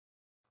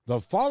The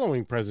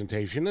following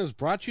presentation is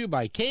brought to you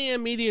by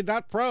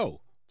kmmedia.pro.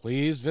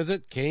 Please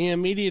visit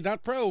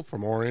kmmedia.pro for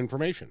more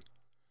information.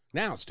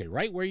 Now stay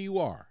right where you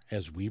are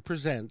as we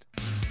present.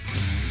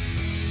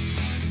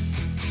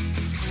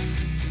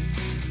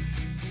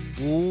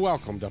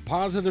 Welcome to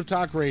Positive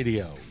Talk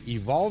Radio,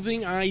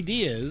 evolving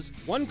ideas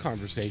one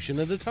conversation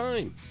at a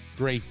time.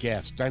 Great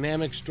guests,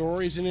 dynamic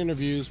stories and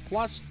interviews,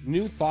 plus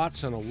new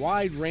thoughts on a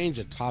wide range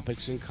of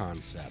topics and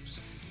concepts.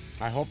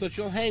 I hope that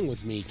you'll hang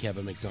with me,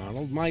 Kevin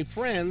McDonald, my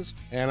friends,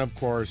 and of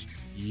course,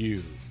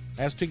 you.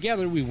 As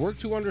together we work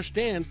to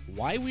understand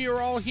why we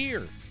are all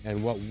here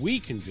and what we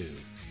can do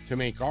to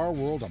make our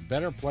world a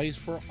better place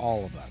for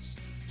all of us.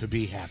 To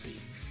be happy,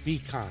 be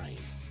kind,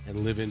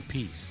 and live in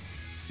peace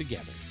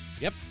together.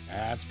 Yep,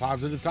 that's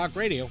Positive Talk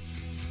Radio.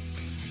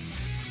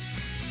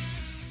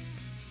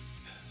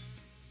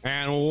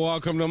 And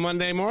welcome to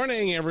Monday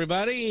morning,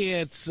 everybody.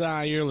 It's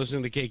you're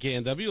listening to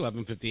KKNW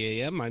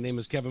 1150 AM. My name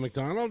is Kevin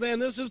McDonald,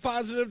 and this is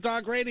Positive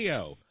Talk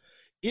Radio.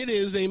 It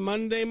is a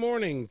Monday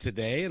morning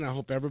today, and I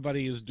hope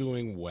everybody is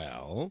doing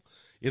well.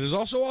 It is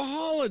also a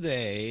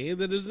holiday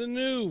that is a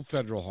new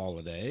federal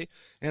holiday,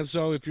 and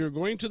so if you're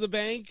going to the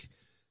bank,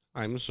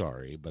 I'm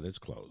sorry, but it's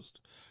closed.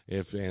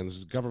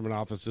 And government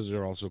offices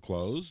are also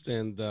closed,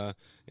 and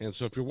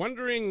so if you're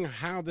wondering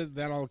how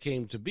that all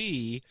came to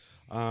be,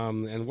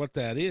 and what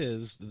that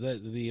is,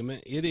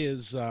 it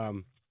is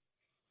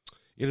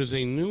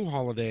a new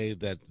holiday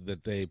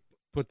that they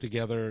put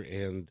together,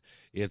 and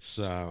it's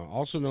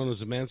also known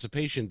as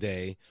Emancipation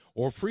Day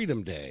or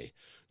Freedom Day.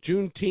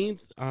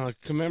 Juneteenth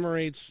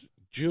commemorates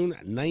June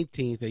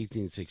 19th,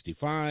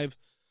 1865.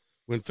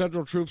 When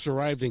federal troops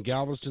arrived in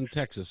Galveston,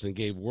 Texas, and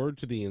gave word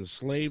to the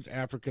enslaved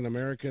African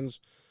Americans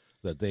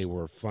that they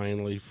were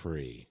finally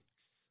free.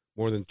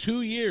 More than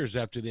 2 years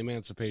after the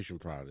Emancipation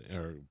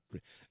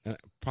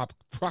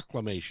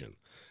Proclamation,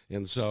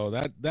 and so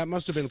that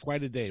must have been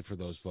quite a day for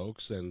those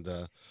folks. And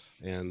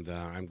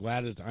I'm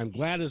glad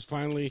it's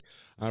finally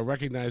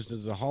recognized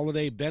as a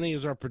holiday. Benny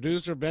is our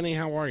producer. Benny,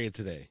 how are you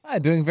today?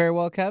 Doing very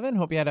well, Kevin.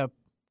 Hope you had a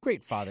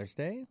great Father's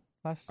Day.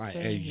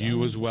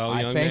 You as well,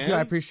 young man. Thank you.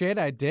 I appreciate it.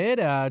 I did.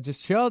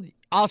 Just chilled.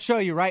 I'll show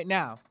you right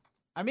now.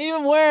 I'm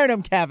even wearing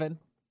them, Kevin.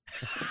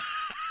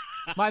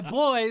 My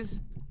boys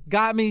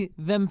got me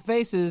them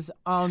faces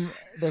on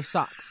their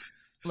socks.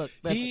 Look,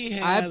 I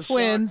have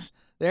twins. Socks.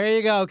 There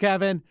you go,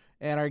 Kevin.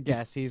 And our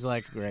guest, he's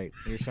like, great.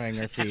 You're showing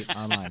your feet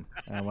online.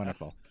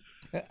 Wonderful.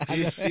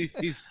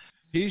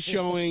 He's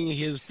showing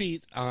his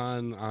feet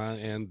on,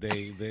 and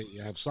they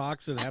have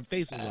socks that have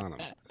faces on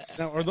them.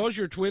 Now, are those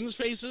your twins'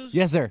 faces?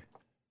 Yes, sir.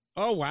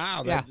 Oh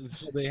wow! Yeah.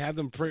 So they had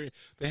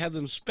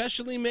them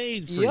specially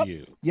made for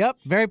you.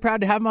 Yep. Very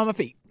proud to have them on my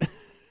feet.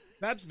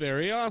 That's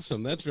very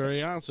awesome.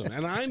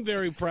 And I'm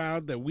very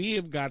proud that we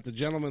have got the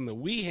gentleman that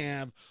we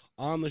have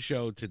on the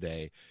show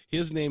today.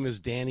 His name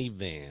is Danny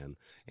Van,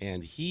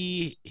 and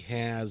he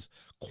has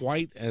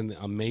quite an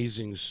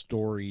amazing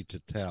story to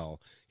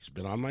tell. He's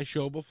been on my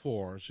show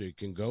before, so you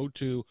can go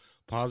to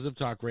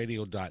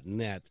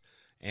positivetalkradio.net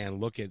and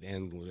look at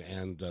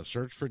and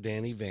search for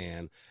Danny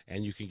Van,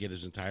 and you can get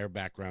his entire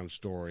background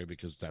story,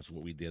 because that's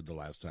what we did the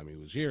last time he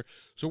was here.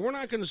 So we're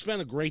not going to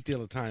spend a great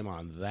deal of time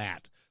on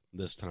that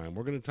this time.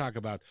 We're going to talk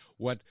about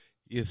what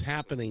is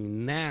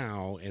happening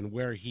now and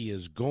where he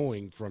is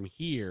going from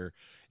here.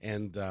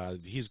 And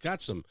he's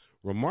got some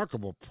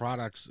remarkable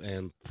products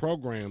and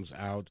programs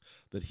out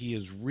that he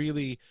is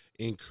really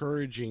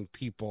encouraging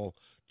people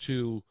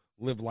to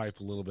live life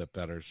a little bit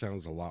better.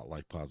 Sounds a lot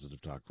like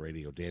Positive Talk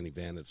Radio. Danny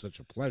Van, it's such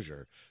a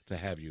pleasure to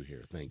have you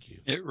here. Thank you.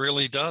 It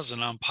really does,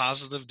 and I'm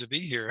positive to be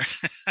here.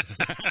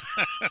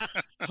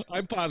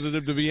 I'm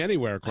positive to be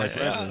anywhere, quite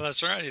frankly. Yeah,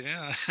 that's right.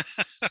 Yeah.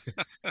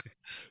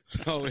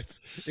 So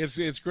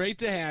it's great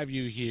to have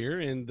you here,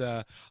 and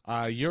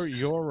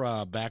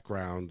your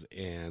background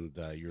and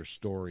your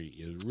story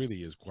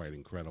is quite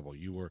incredible.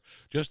 You were,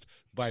 just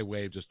by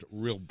way of just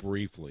real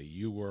briefly,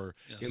 you were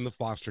in the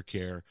foster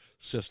care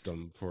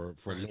system for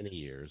many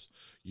years.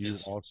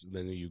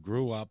 Then you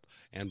grew up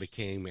and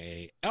became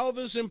a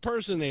Elvis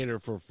impersonator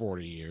for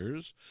 40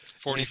 years.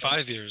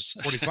 45 years.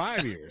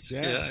 45 years,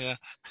 yeah. Yeah.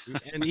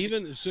 And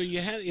even so,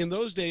 in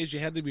those days you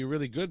had to be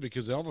really good,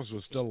 because Elvis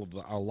was still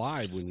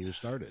alive when you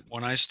started.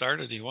 When I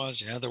started, he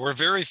was. Yeah, there were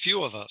very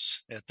few of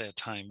us at that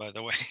time, by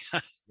the way.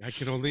 I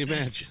can only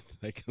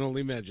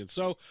imagine.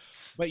 So,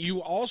 but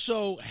you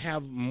also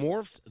have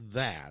morphed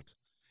that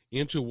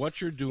into what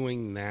you're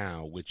doing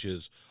now, which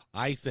is,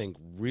 I think,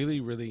 really,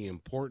 really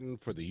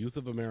important for the youth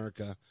of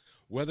America,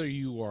 whether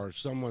you are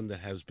someone that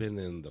has been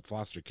in the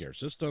foster care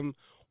system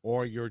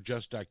or you're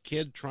just a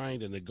kid trying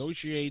to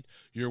negotiate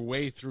your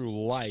way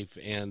through life.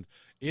 And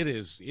it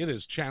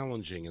is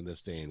challenging in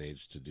this day and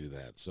age to do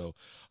that. So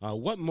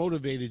what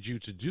motivated you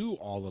to do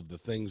all of the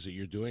things that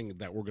you're doing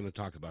that we're going to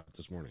talk about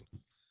this morning?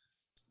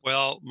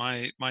 Well,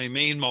 my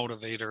main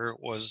motivator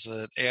was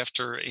that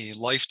after a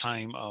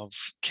lifetime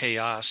of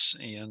chaos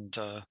and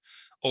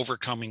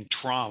overcoming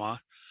trauma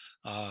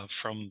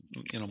from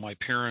my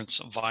parents'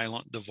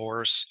 violent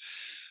divorce,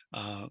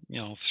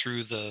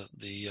 through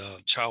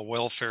the child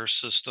welfare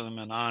system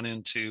and on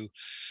into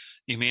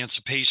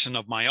emancipation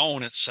of my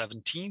own at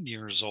 17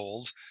 years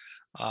old.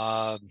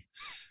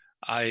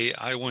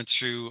 I went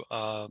through,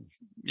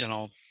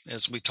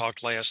 as we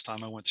talked last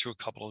time, I went through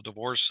a couple of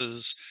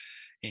divorces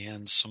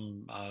and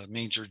some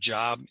major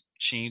job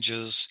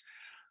changes.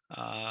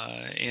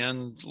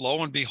 And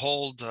lo and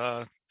behold,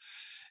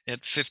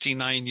 at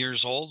 59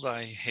 years old,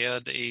 I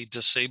had a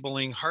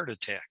disabling heart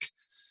attack.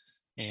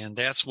 And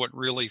that's what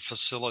really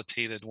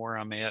facilitated where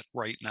I'm at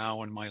right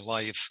now in my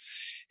life.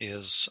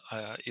 Is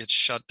it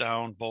shut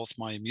down both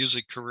my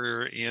music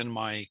career and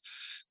my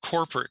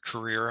corporate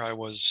career. I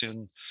was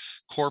in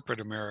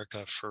corporate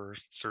America for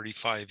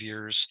 35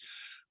 years.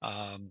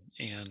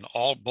 And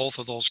both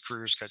of those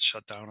careers got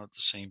shut down at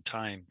the same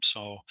time.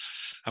 So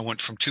I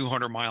went from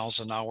 200 miles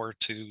an hour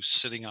to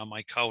sitting on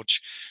my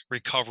couch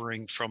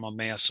recovering from a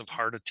massive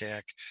heart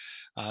attack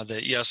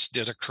that, yes,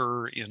 did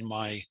occur in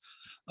my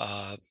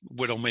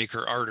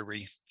widowmaker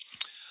artery.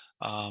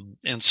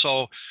 And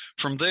so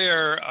from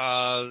there,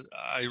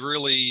 I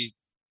really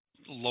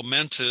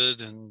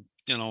lamented and,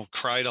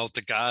 cried out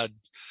to God,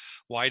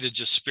 why did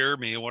you spare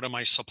me? What am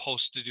I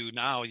supposed to do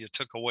now? You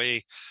took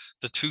away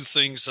the two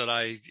things that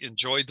I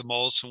enjoyed the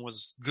most and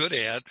was good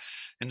at.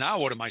 And now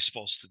what am I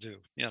supposed to do?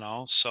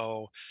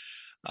 So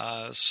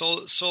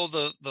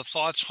the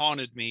thoughts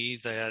haunted me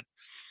that,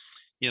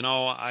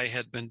 I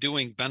had been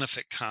doing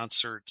benefit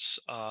concerts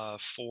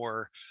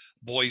for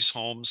boys'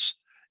 homes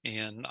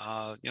and,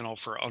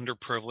 for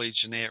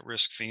underprivileged and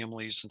at-risk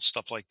families and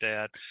stuff like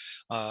that.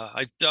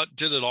 I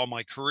did it all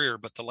my career,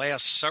 but the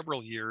last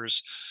several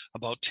years,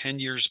 about 10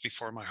 years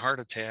before my heart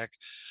attack,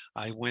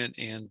 I went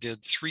and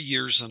did 3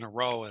 years in a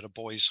row at a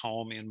boys'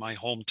 home in my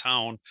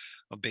hometown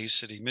of Bay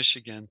City,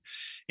 Michigan.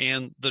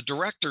 And the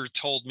director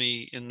told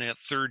me in that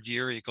third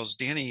year, he goes,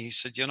 Danny, he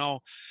said,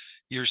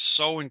 you're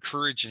so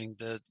encouraging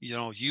that,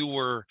 you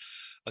were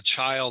a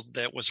child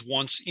that was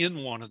once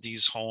in one of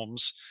these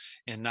homes,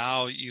 and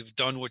now you've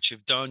done what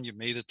you've done. You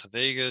made it to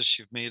Vegas.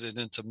 You've made it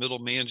into middle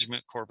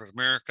management, corporate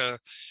America.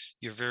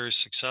 You're very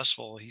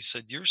successful. He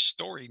said, your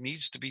story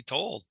needs to be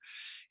told.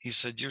 He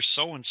said, you're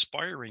so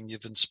inspiring.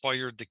 You've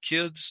inspired the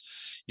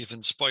kids. You've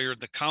inspired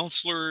the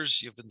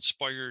counselors. You've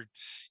inspired,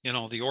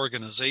 the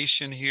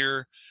organization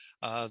here,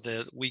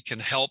 that we can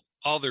help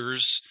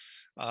others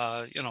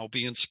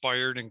be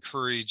inspired,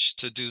 encouraged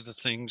to do the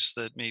things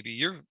that maybe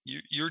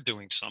you're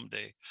doing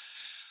someday.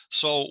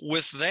 So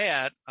with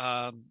that,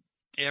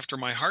 after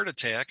my heart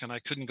attack, and I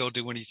couldn't go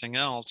do anything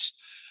else,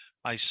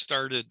 I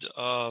started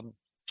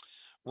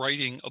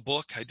writing a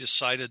book. I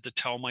decided to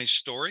tell my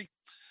story.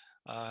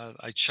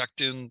 I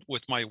checked in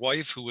with my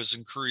wife, who was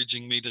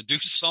encouraging me to do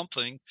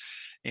something.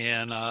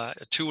 And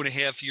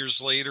 2.5 years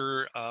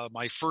later,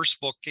 my first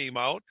book came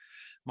out,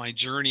 My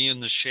Journey in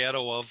the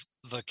Shadow of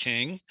the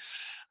King.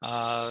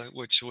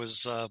 Which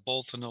was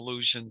both an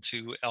allusion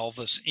to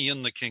Elvis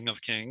and the King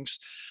of Kings,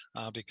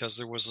 because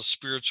there was a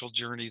spiritual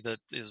journey that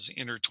is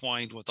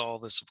intertwined with all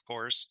this, of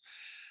course.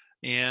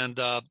 And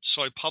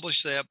so I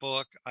published that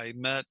book. I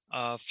met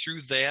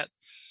through that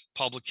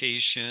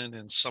publication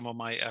and some of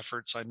my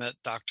efforts, I met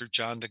Dr.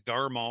 John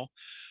DeGarmo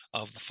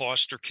of the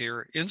Foster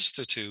Care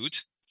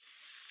Institute.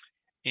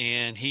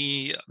 And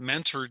he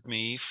mentored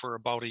me for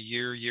about a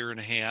year and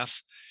a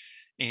half.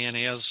 And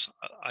as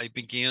I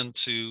began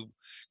to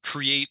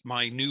create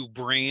my new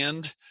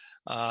brand,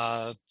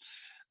 I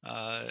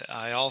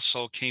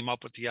also came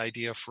up with the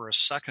idea for a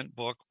second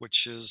book,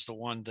 which is the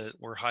one that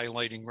we're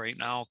highlighting right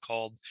now,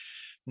 called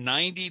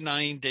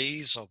 99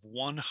 Days of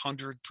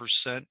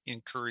 100%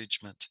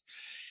 Encouragement.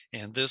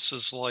 And this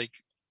is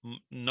like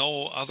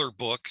no other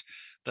book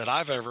that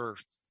I've ever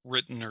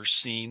written or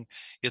seen.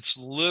 It's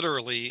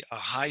literally a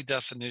high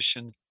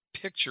definition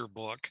picture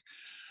book,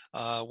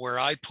 where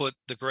I put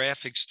the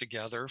graphics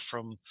together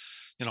from,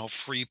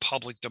 free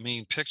public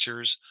domain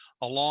pictures,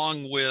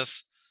 along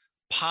with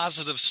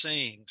positive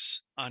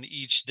sayings on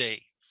each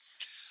day.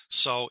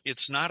 So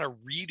it's not a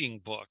reading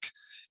book.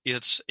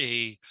 It's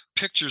a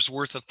picture's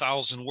worth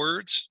 1,000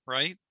 words,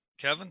 right,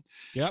 Kevin?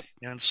 Yep.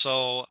 And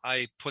so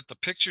I put the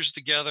pictures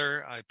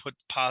together. I put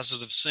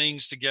positive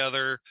sayings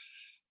together.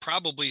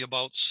 Probably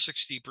about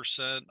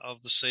 60%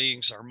 of the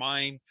sayings are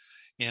mine.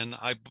 And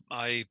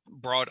I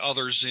brought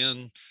others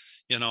in,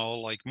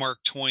 like Mark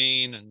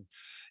Twain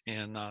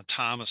and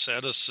Thomas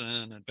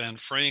Edison and Ben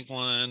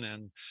Franklin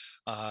and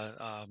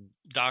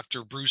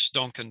Dr. Bruce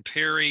Duncan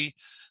Perry,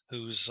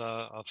 who's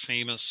a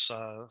famous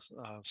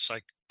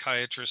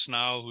psychiatrist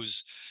now,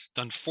 who's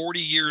done 40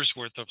 years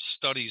worth of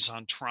studies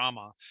on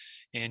trauma.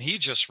 And he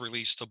just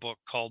released a book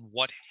called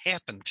What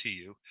Happened to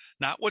You?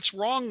 Not what's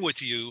wrong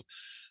with you,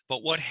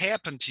 but what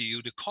happened to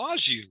you to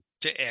cause you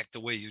to act the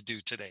way you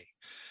do today.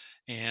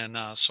 And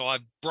so I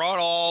brought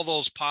all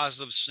those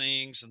positive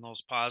sayings and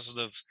those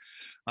positive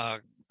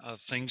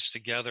things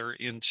together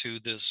into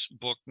this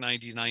book,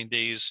 99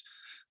 Days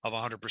of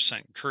 100%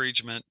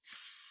 Encouragement,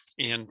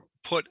 and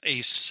put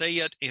a say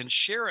it and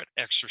share it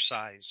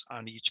exercise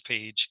on each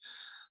page,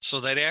 so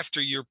that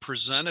after you're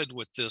presented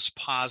with this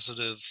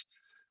positive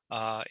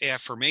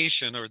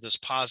affirmation or this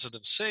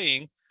positive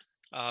saying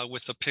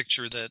with a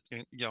picture that,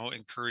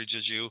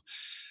 encourages you,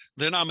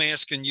 then I'm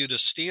asking you to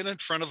stand in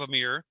front of a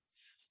mirror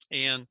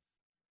and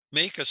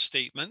make a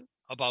statement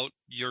about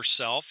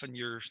yourself and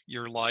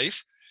your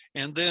life,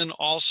 and then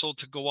also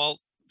to go out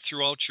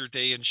throughout your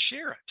day and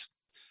share it.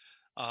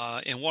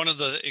 And one of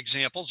the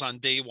examples on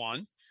day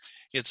one,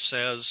 it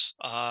says,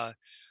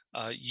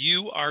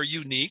 you are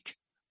unique.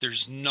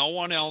 There's no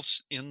one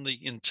else in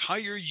the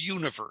entire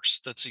universe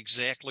that's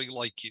exactly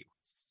like you,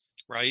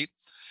 right?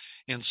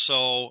 And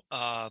so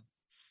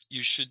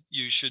you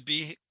should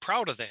be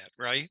proud of that,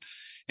 right?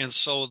 And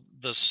so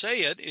the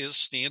say it is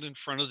stand in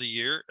front of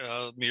the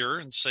mirror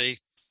and say,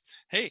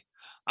 hey,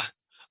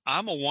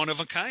 I'm a one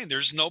of a kind.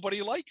 There's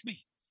nobody like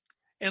me.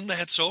 And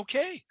that's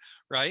okay,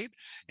 right?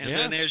 And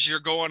then as you're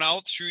going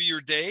out through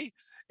your day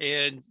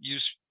and you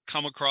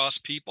come across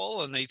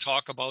people and they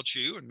talk about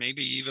you and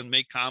maybe even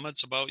make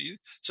comments about you,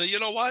 so you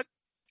know what?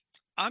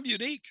 I'm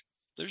unique.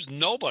 There's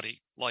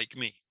nobody like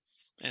me.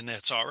 And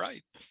that's all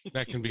right.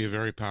 That can be a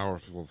very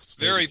powerful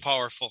statement. Very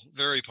powerful.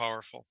 Very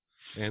powerful.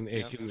 And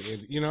it can,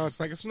 it's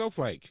like a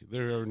snowflake.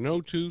 There are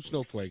no two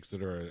snowflakes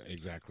that are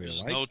exactly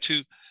alike. No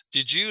two.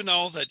 Did you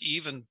know that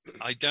even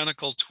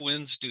identical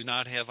twins do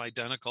not have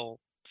identical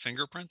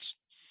fingerprints?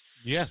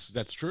 Yes,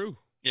 that's true.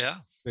 Yeah.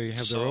 They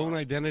have their own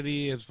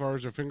identity as far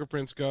as their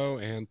fingerprints go.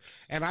 And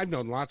I've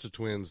known lots of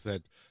twins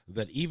that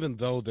even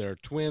though they're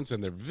twins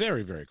and they're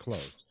very, very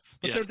close,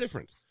 but they're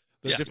different.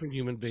 They're different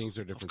human beings.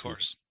 They're different. Of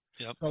course.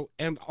 Yep. So,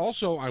 and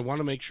also, I want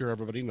to make sure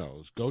everybody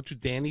knows, go to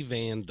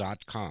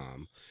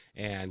DannyVan.com,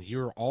 and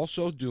you're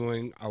also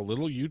doing a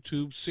little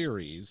YouTube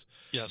series.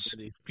 Yes.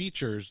 That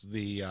features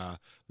the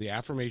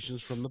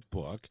affirmations from the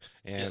book,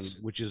 and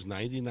which is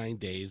 99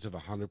 days of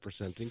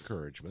 100%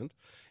 encouragement.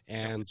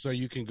 And so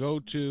you can go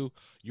to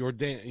what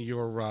is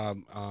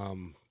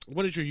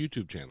your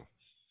YouTube channel?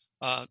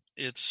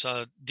 It's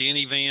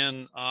Danny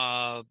Van,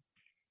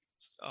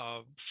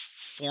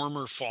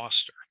 former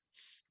Foster.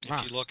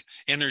 If you look,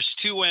 and there's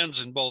two N's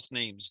in both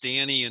names.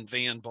 Danny and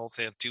Van both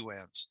have two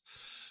N's.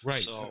 Right.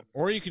 So,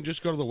 or you can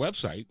just go to the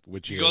website,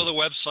 which you go to the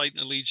website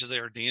and it leads you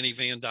there,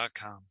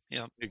 DannyVan.com.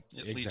 Yeah.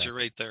 It leads you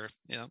right there.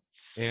 Yeah.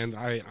 And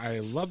I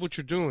love what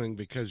you're doing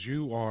because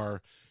you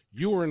are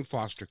in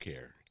foster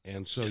care.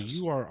 And so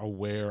you are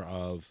aware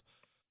of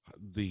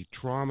the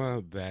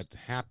trauma that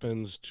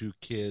happens to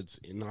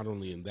kids, not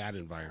only in that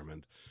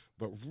environment,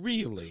 but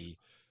really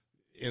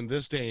in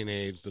this day and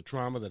age, the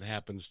trauma that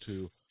happens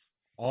to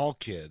all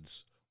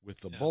kids with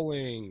the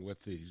bullying,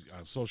 with the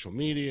social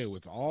media,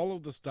 with all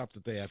of the stuff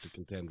that they have to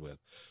contend with.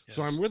 Yes.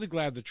 So I'm really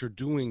glad that you're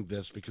doing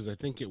this because I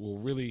think it will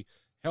really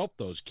help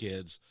those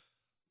kids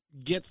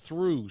get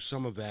through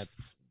some of that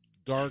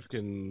dark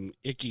and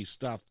icky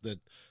stuff that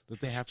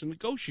they have to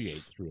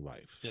negotiate through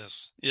life.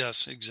 Yes,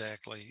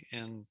 exactly.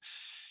 And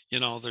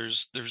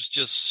there's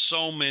just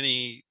so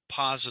many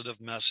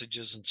positive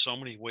messages and so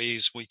many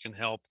ways we can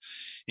help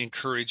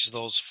encourage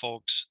those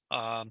folks.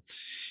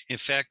 In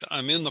fact,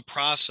 I'm in the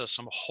process.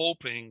 I'm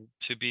hoping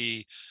to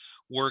be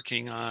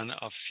working on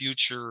a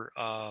future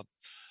a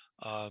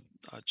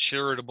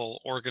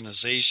charitable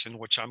organization,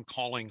 which I'm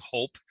calling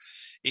HOPE,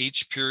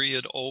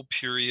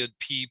 H.O.P.E.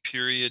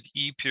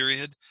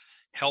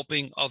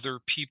 Helping Other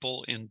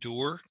People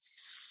Endure.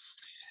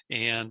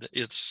 And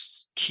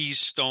its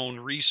keystone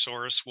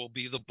resource will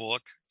be the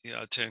book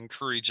to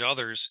encourage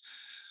others.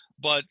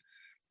 But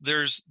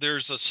there's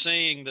a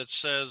saying that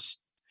says,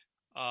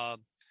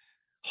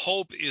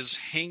 hope is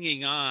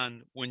hanging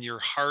on when your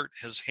heart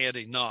has had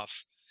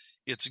enough.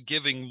 It's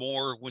giving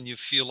more when you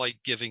feel like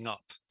giving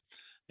up.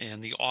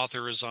 And the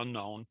author is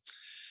unknown.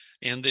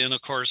 And then,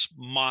 of course,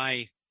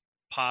 my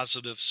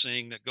positive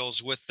saying that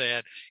goes with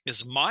that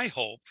is my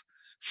hope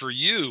for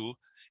you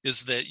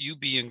is that you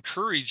be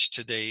encouraged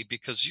today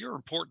because you're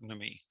important to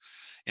me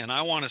and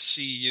I want to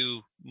see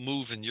you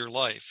move in your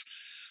life.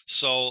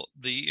 So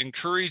the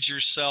encourage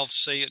yourself,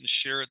 say it and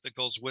share it that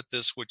goes with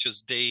this, which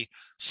is day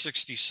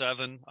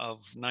 67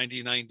 of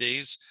 99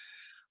 days.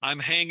 I'm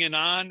hanging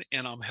on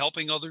and I'm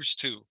helping others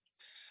too.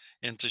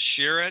 And to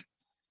share it,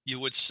 you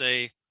would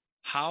say,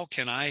 how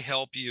can I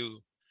help you?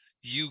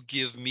 You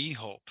give me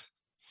hope.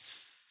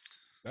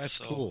 That's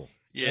cool.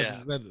 Yeah,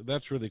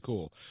 that's really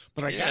cool.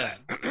 But I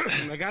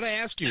gotta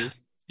ask you.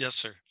 Yes,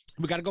 sir.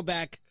 We got to go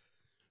back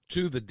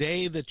to the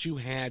day that you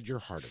had your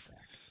heart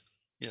attack.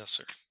 Yes,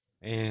 sir.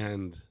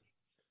 And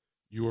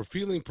you were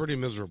feeling pretty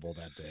miserable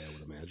that day, I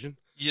would imagine.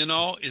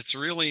 It's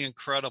really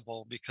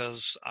incredible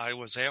because I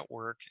was at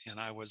work and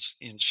I was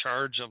in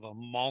charge of a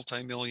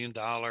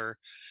multi-million-dollar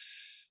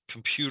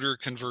computer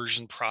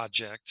conversion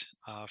project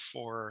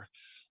for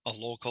a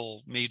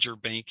local major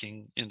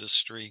banking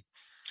industry.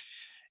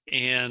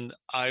 And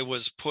I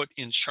was put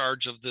in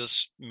charge of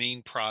this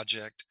main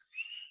project.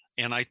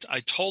 And I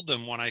told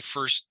them when I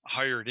first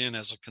hired in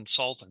as a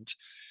consultant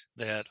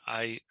that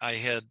I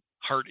had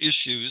heart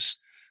issues.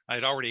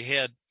 I'd already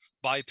had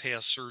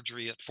bypass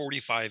surgery at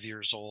 45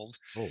 years old.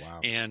 Oh, wow.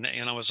 And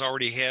I was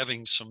already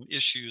having some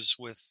issues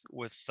with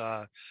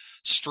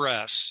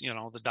stress.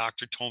 The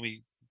doctor told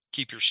me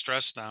keep your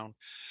stress down.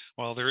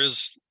 Well, there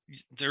is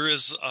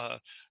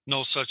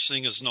no such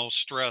thing as no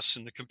stress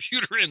in the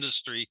computer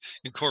industry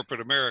in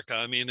corporate America.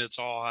 I mean, it's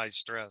all high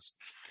stress.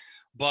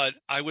 But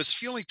I was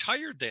feeling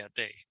tired that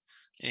day,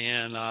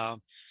 and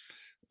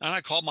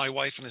I called my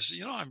wife and I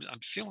said, I'm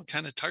feeling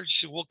kind of tired.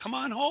 She said, well, come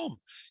on home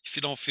if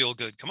you don't feel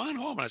good. Come on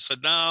home. And I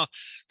said, no,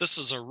 this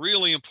is a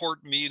really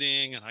important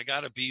meeting and I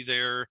got to be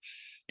there.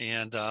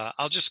 And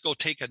I'll just go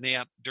take a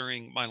nap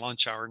during my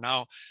lunch hour.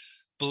 Now,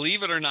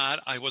 believe it or not,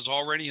 I was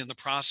already in the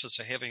process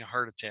of having a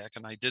heart attack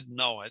and I didn't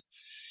know it.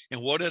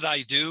 And what did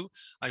I do?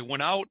 I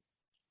went out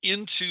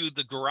into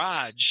the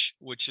garage,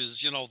 which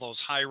is,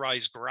 those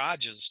high-rise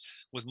garages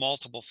with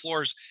multiple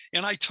floors,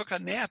 and I took a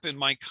nap in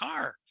my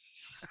car.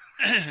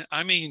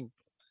 I mean,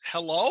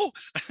 hello?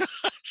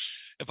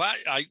 If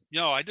I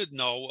didn't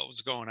know what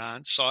was going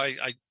on. So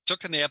I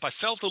took a nap. I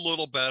felt a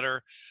little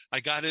better.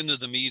 I got into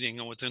the meeting,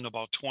 and within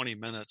about 20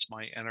 minutes,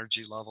 my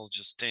energy level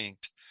just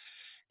tanked.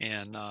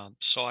 And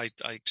so I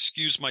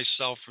excused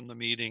myself from the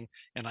meeting,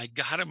 and I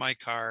got in my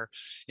car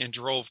and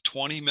drove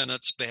 20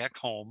 minutes back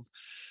home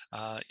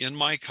in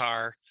my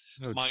car.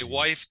 Oh, My geez.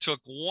 wife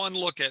took one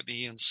look at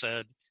me and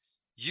said,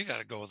 you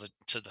got to go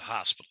to the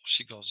hospital.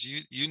 She goes,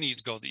 you need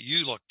to go.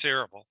 You look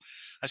terrible.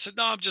 I said,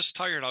 no, I'm just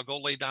tired. I'll go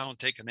lay down and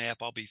take a nap.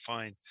 I'll be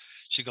fine.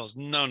 She goes,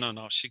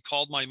 no. She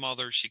called my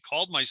mother. She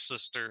called my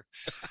sister.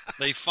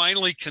 They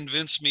finally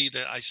convinced me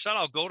that I said,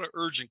 I'll go to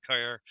urgent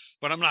care,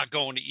 but I'm not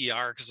going to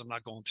ER because I'm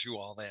not going through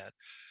all that.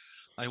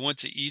 I went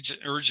to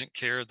urgent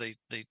care. They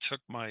took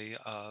my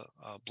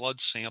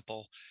blood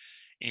sample,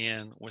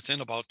 and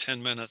within about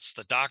 10 minutes,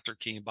 the doctor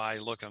came by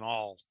looking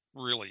all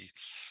really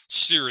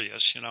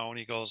serious, and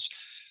he goes,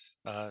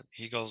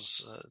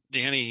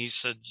 Danny, he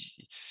said,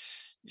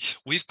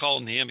 we've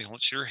called an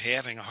ambulance. You're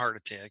having a heart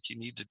attack. You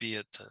need to be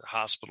at the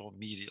hospital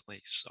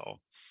immediately. So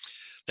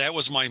that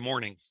was my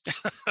morning.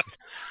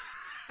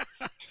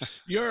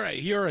 You're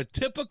a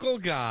typical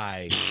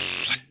guy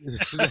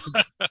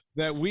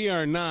that we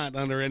are not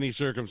under any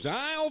circumstance.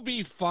 I'll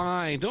be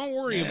fine. Don't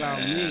worry about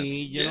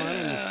me.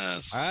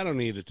 Yes. I don't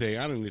need to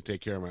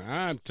take care of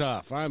I'm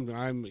tough.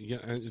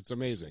 It's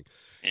amazing.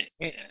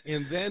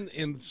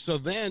 So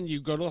then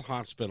you go to the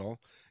hospital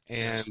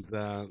and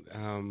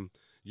Yes.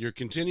 You're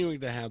continuing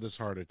to have this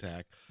heart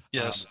attack.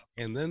 Yes.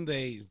 And then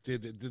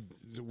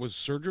was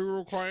surgery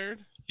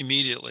required?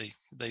 Immediately.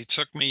 They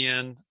took me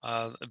in.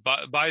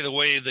 By the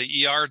way,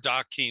 the ER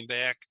doc came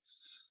back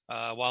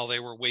while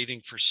they were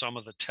waiting for some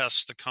of the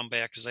tests to come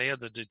back because they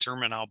had to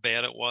determine how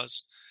bad it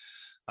was.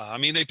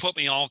 They put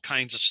me all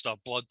kinds of stuff,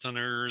 blood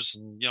thinners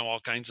and,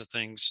 all kinds of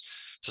things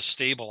to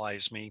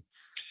stabilize me.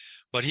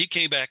 But he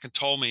came back and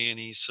told me, and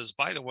he says,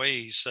 by the way,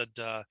 he said,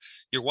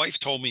 your wife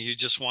told me you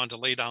just wanted to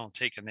lay down and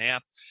take a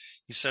nap.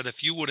 He said,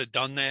 if you would have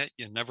done that,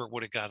 you never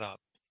would have got up.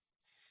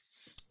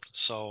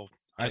 So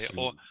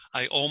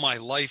I owe my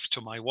life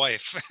to my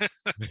wife.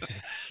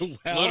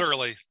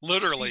 Literally.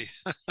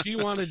 She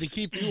wanted to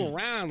keep you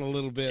around a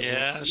little bit.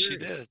 Yeah, she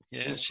did.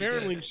 Yeah, she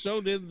apparently did.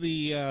 So did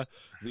the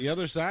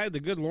other side. The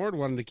good Lord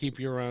wanted to keep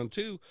you around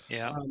too.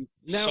 Yeah.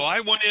 So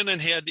I went in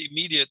and had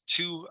immediate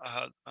 2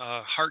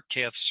 heart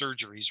cath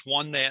surgeries.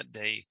 One that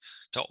day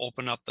to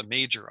open up the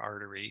major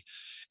artery,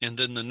 and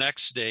then the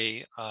next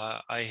day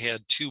I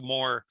had 2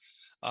 more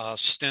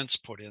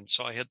stents put in.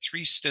 So I had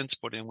 3 stents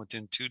put in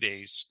within 2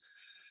 days.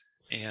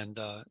 And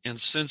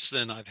since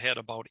then, I've had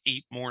about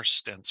 8 more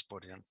stents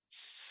put in.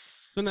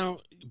 So now,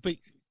 but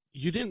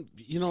you didn't,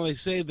 they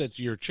say that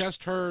your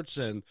chest hurts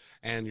and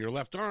your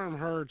left arm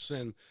hurts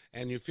and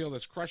you feel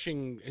this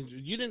crushing.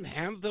 You didn't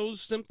have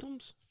those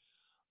symptoms?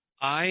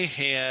 I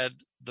had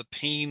the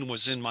pain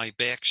was in my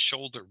back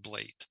shoulder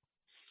blade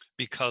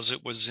because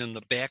it was in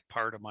the back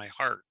part of my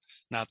heart,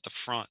 not the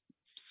front.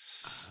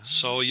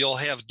 So you'll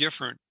have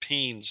different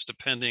pains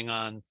depending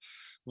on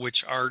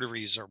which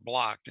arteries are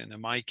blocked. And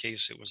in my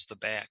case, it was the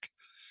back.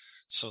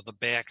 So the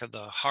back of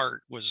the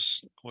heart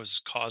was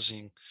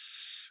causing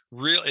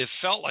it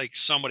felt like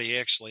somebody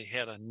actually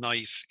had a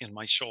knife in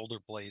my shoulder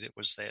blade. It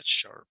was that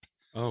sharp.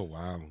 Oh,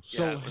 wow.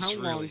 So yeah, it was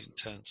really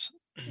intense.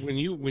 When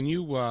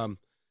you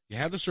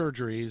had the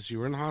surgeries, you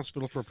were in the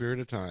hospital for a period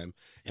of time,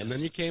 and then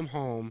you came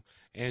home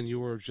and you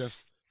were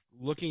just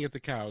looking at the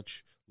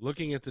couch,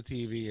 looking at the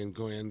TV and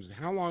going,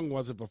 how long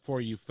was it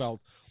before you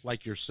felt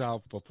like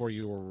yourself, before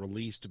you were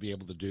released to be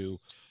able to do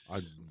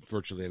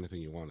virtually anything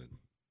you wanted?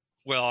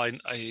 Well,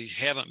 I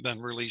haven't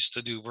been released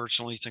to do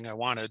virtually anything I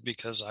wanted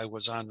because I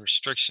was on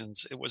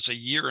restrictions. It was a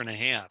year and a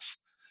half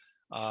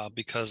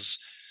because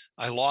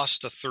I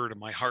lost 1/3 of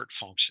my heart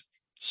function.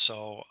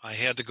 So I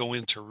had to go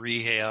into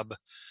rehab.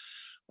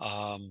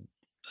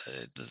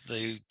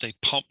 They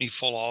pumped me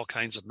full of all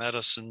kinds of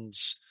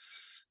medicines,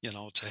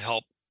 to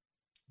help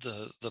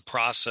the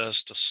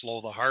process to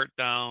slow the heart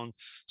down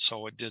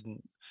so it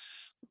didn't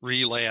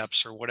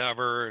relapse or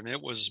whatever. And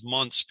it was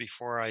months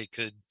before I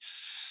could,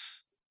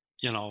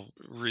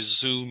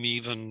 resume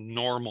even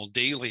normal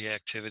daily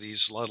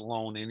activities, let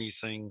alone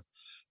anything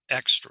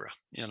extra.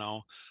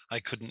 I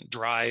couldn't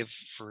drive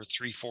for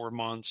 3-4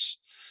 months.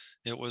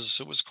 It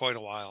was quite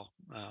a while.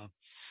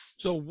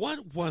 So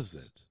what was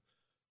it?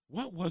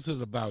 what was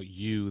it about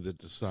you that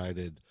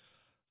decided,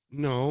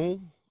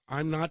 no,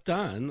 I'm not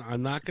done.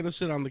 I'm not going to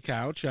sit on the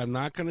couch. I'm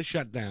not going to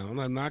shut down.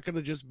 I'm not going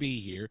to just be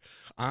here.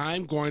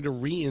 I'm going to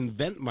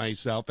reinvent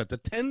myself at the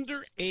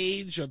tender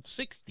age of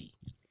 60.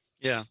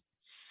 Yeah.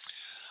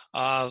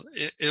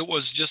 It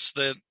was just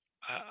that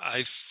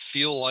I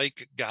feel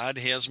like God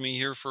has me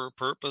here for a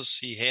purpose.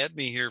 He had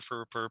me here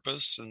for a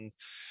purpose, and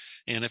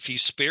if he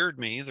spared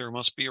me, there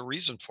must be a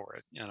reason for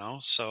it,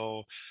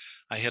 So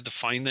I had to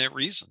find that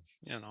reason.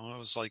 I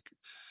was like,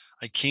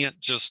 I can't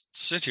just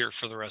sit here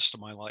for the rest of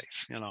my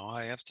life.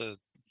 I have to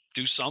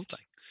do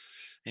something.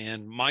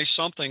 And my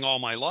something all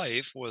my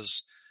life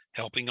was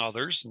helping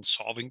others and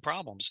solving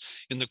problems.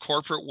 In the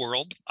corporate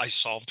world, I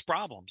solved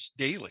problems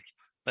daily.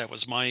 That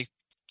was my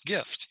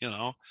gift. In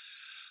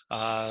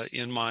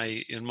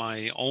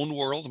my own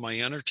world, my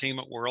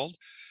entertainment world,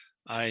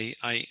 I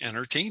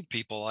entertained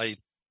people. I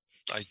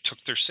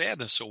took their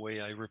sadness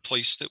away. I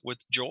replaced it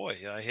with joy.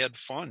 I had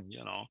fun.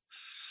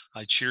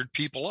 I cheered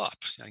people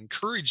up. I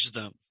encouraged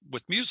them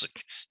with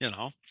music.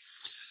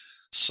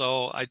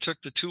 So I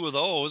took the two of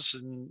those,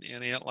 and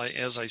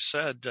as I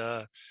said,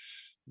 the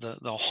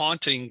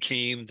haunting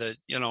came that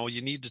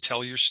you need to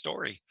tell your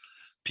story.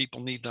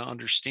 People need to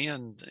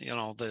understand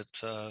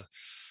that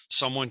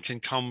someone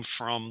can come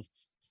from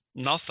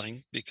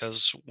nothing,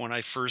 because when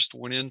I first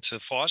went into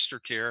foster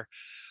care,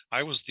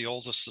 I was the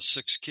oldest of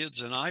 6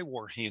 kids, and I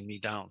wore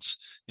hand-me-downs,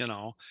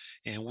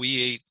 and we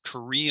ate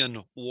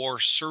Korean War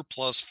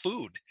surplus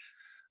food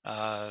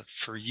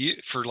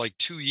for like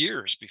 2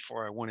 years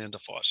before I went into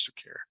foster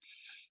care.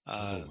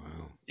 Oh,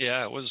 wow.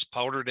 Yeah, it was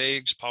powdered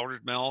eggs,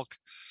 powdered milk,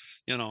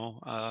 it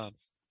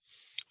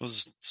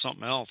was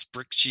something else,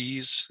 brick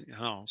cheese,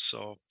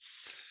 so.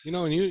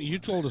 And you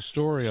told a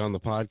story on the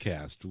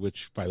podcast,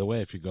 which, by the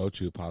way, if you go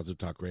to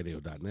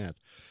positivetalkradio.net,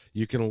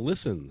 you can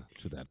listen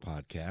to that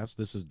podcast.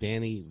 This is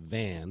Danny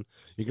Van.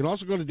 You can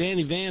also go to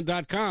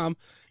dannyvan.com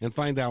and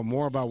find out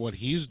more about what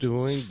he's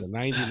doing, the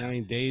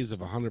 99 days of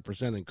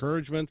 100%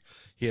 encouragement,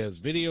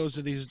 his videos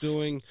that he's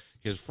doing,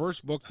 his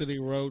first book that he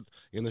wrote,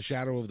 In the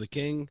Shadow of the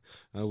King,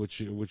 which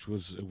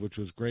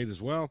was great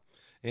as well.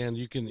 And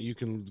you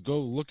can go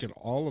look at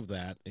all of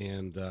that.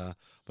 And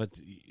but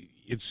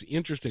it's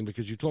interesting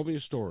because you told me a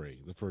story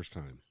the first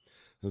time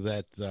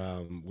that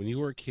when you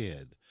were a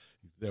kid,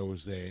 there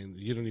was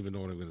you don't even know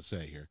what I'm going to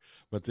say here,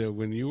 but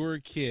when you were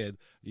a kid,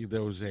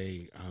 there was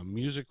a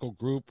musical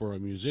group or a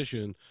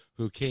musician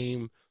who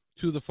came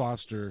to the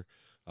foster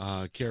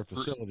care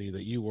facility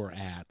that you were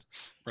at.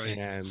 Right.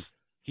 And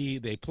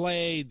they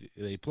played,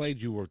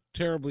 you were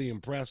terribly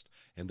impressed,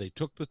 and they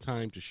took the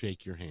time to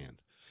shake your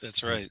hand.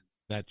 That's right.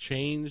 That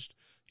changed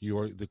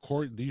the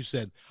court. You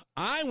said,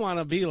 I want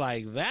to be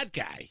like that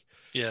guy.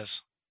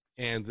 Yes.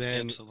 And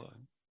then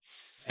absolutely,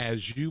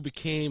 as you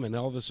became an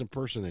Elvis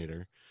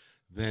impersonator,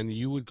 then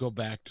you would go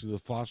back to the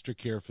foster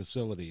care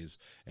facilities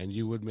and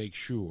you would make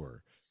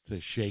sure to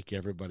shake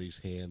everybody's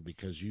hand,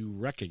 because you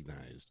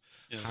recognized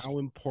how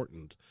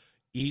important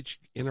each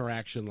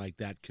interaction like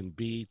that can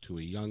be to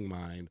a young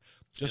mind,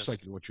 just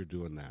like what you're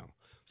doing now.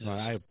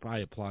 Yes. I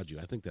applaud you.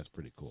 I think that's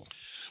pretty cool.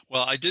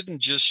 Well, I didn't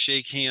just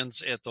shake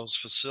hands at those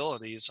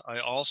facilities. I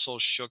also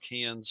shook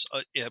hands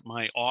at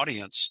my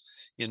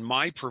audience in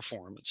my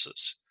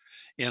performances.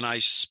 And I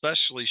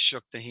especially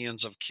shook the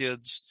hands of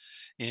kids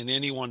and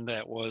anyone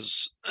that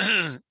was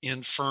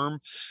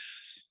infirm,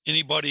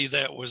 anybody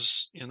that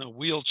was in a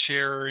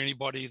wheelchair,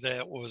 anybody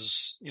that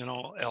was,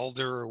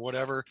 elder or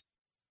whatever.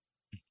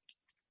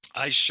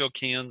 I shook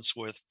hands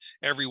with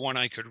everyone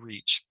I could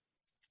reach.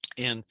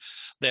 And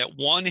that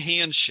one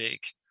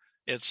handshake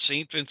at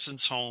St.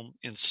 Vincent's Home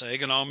in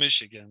Saginaw,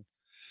 Michigan,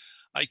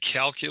 I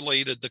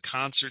calculated the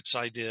concerts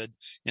I did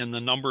and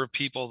the number of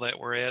people that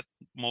were at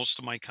most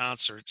of my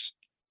concerts.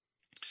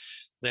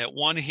 That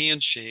one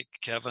handshake,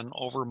 Kevin,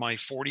 over my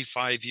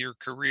 45-year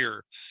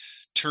career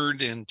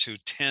turned into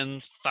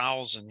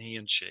 10,000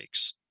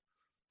 handshakes.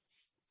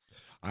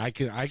 I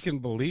can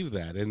believe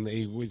that. And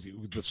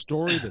the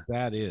story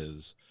that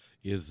is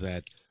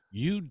that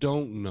you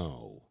don't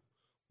know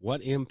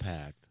what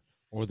impact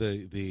or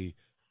the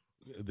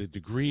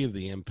degree of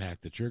the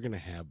impact that you're going to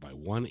have by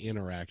one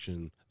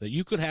interaction that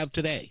you could have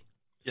today.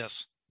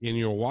 Yes. In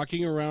your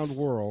walking around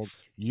world,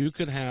 you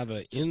could have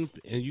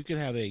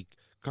a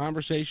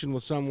conversation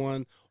with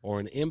someone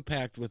or an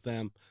impact with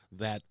them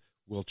that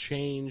will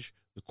change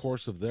the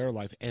course of their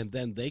life, and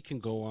then they can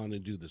go on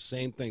and do the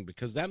same thing,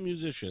 because that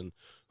musician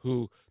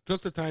who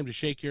took the time to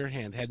shake your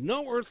hand had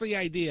no earthly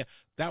idea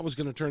that was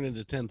going to turn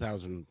into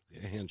 10,000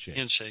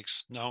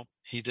 handshakes. No,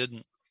 he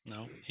didn't.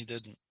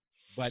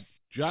 But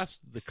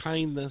just the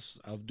kindness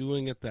of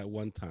doing it that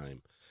one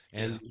time.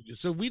 And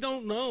so we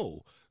don't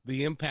know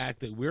the impact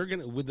that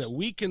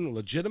we can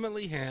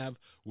legitimately have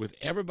with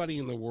everybody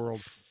in the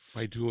world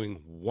by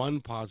doing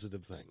one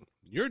positive thing.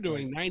 You're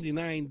doing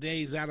 99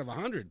 days out of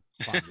 100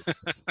 positive.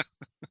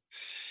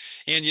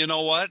 And you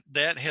know what?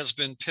 That has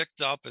been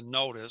picked up and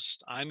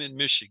noticed. I'm in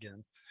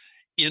Michigan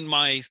in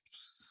my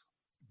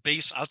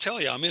base. I'll tell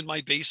you, I'm in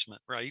my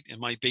basement, right? In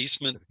my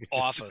basement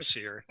office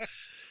here.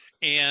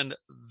 And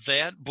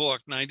that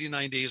book,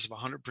 99 Days of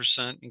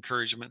 100%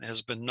 Encouragement,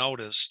 has been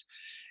noticed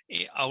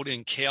out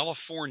in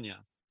California.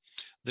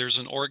 There's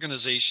an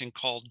organization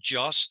called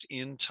Just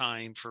in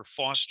Time for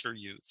Foster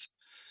Youth.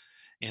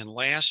 And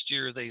last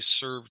year they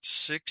served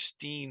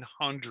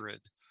 1,600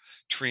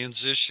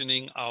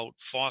 transitioning out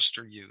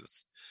foster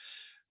youth.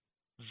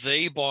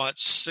 They bought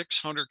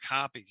 600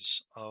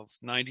 copies of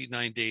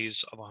 99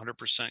 Days of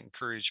 100%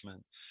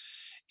 Encouragement.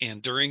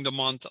 And during the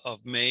month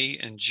of May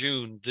and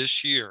June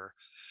this year,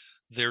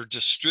 they're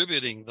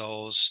distributing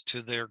those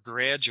to their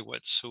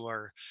graduates who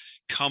are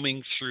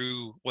coming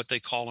through what they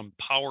call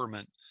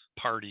empowerment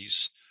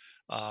parties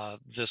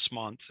this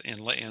month and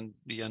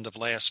the end of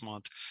last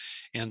month.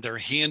 And they're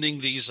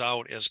handing these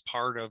out as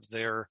part of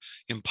their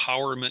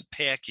empowerment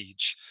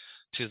package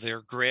to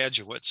their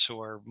graduates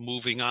who are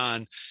moving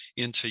on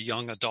into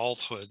young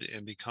adulthood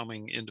and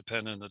becoming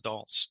independent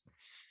adults.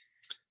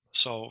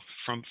 So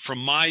from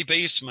my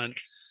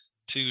basement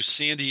to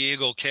San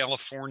Diego,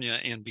 California,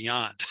 and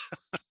beyond.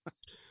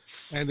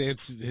 And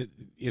it's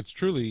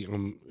truly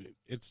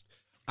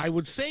I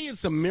would say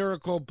it's a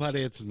miracle, but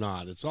it's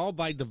not. It's all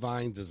by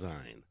divine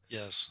design.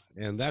 Yes.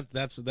 And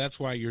that's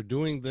why you're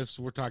doing this.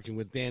 We're talking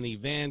with Danny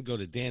Van. Go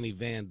to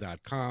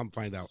DannyVan.com,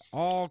 find out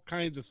all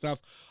kinds of stuff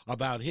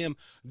about him.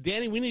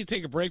 Danny, we need to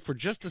take a break for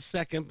just a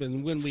second,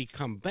 and when we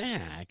come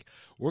back,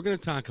 we're going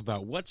to talk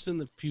about what's in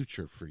the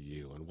future for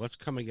you and what's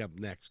coming up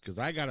next, because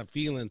I got a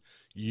feeling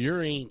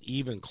you ain't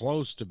even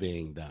close to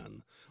being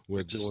done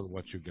with doing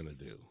what you're going to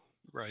do.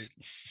 Right.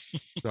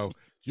 So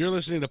you're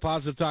listening to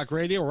Positive Talk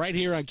Radio right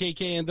here on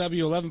KKNW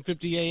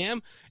 1150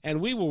 AM,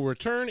 and we will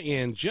return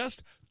in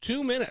just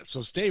 2 minutes.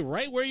 So stay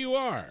right where you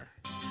are.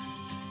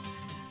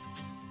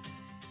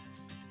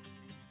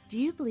 Do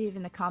you believe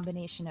in the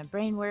combination of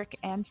brain work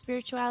and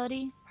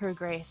spirituality? Her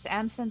grace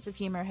and sense of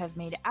humor have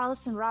made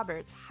Allison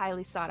Roberts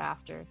highly sought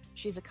after.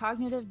 She's a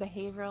cognitive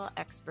behavioral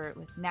expert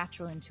with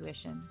natural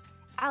intuition.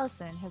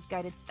 Allison has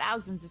guided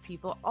thousands of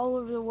people all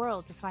over the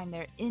world to find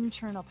their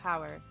internal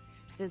power.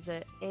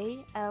 Visit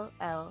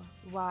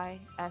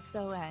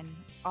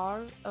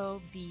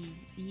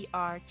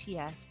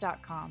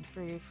ALLYSONROBERTS.com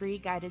for your free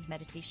guided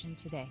meditation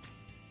today.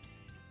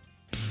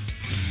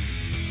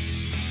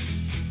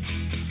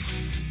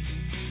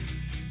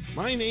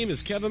 My name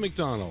is Kevin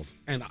McDonald,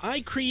 and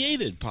I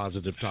created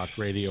Positive Talk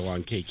Radio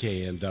on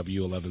KKNW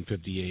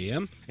 1150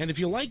 AM. And if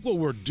you like what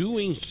we're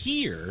doing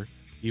here,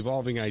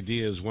 evolving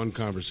ideas one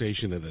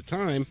conversation at a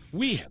time,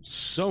 we have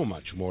so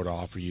much more to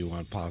offer you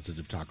on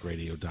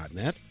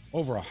positivetalkradio.net.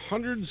 Over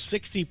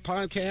 160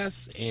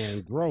 podcasts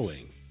and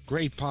growing.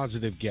 Great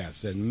positive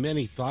guests and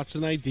many thoughts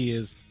and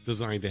ideas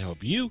designed to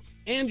help you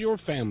and your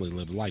family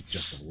live life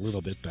just a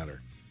little bit better.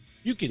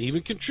 You can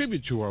even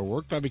contribute to our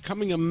work by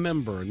becoming a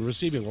member and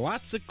receiving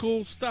lots of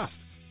cool stuff.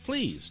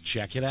 Please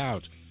check it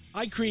out.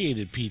 I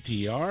created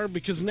PTR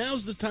because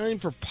now's the time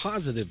for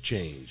positive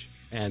change,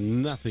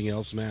 and nothing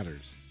else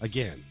matters.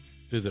 Again,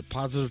 visit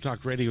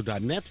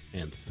positivetalkradio.net,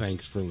 and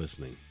thanks for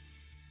listening.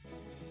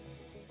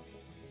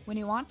 When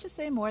you want to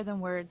say more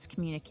than words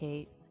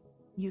communicate,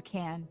 you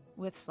can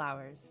with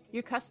flowers.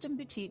 Your custom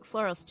boutique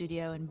floral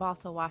studio in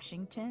Bothell,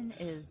 Washington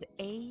is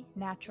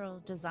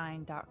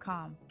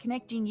anaturaldesign.com,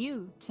 connecting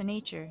you to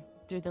nature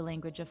through the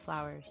language of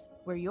flowers.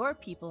 Where your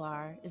people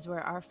are is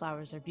where our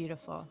flowers are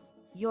beautiful.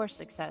 Your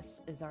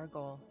success is our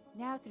goal.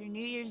 Now through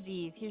New Year's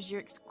Eve, here's your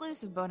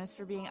exclusive bonus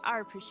for being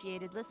our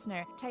appreciated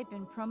listener. Type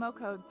in promo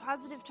code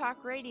Positive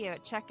Talk Radio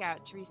at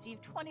checkout to receive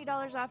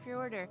 $20 off your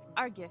order.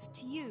 Our gift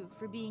to you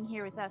for being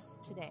here with us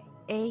today.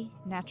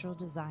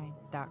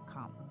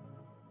 anaturaldesign.com.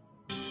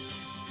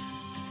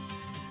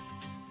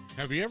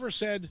 Have you ever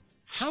said,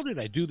 how did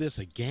I do this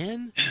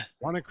again?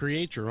 Want to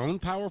create your own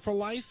powerful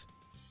life?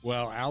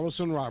 Well,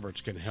 Allison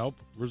Roberts can help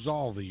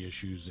resolve the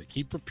issues that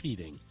keep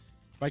repeating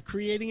by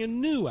creating a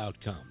new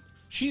outcome.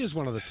 She is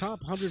one of the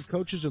top 100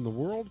 coaches in the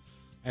world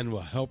and will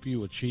help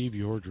you achieve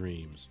your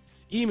dreams.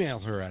 Email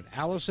her at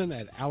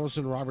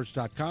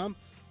allison@allisonroberts.com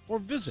or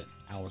visit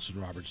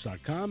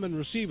allisonroberts.com and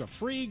receive a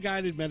free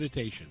guided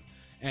meditation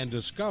and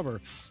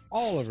discover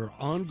all of her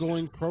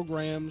ongoing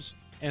programs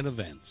and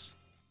events.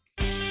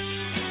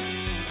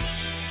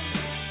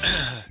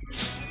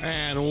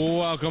 And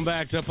welcome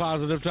back to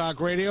Positive Talk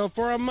Radio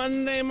for a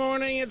Monday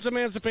morning. It's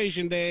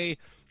Emancipation Day,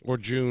 or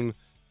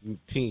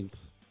Juneteenth,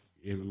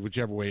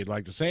 whichever way you'd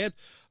like to say it.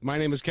 My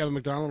name is Kevin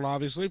McDonald,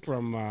 obviously,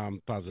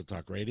 from Positive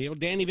Talk Radio.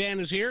 Danny Van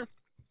is here.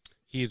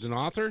 He's an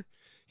author.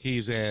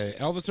 He's an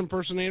Elvis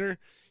impersonator.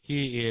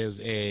 He is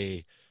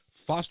a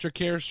foster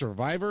care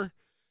survivor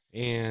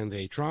and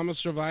a trauma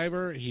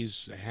survivor.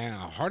 He's a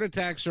heart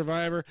attack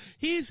survivor.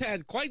 He's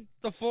had quite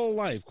the full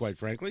life, quite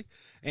frankly,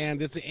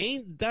 and it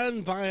ain't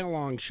done by a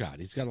long shot.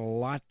 He's got a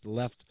lot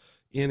left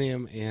in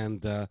him,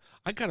 and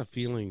I got a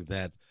feeling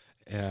that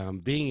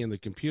being in the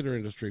computer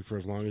industry for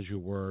as long as you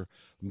were,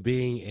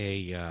 being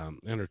a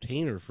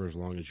entertainer for as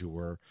long as you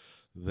were,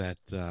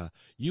 that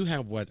you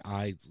have what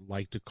I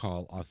like to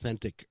call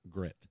authentic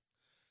grit.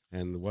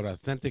 And what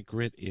authentic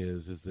grit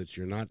is that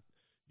you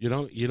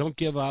don't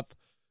give up,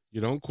 you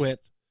don't quit,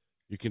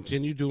 You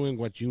continue doing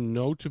what you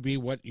know to be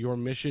what your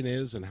mission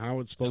is and how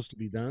it's supposed to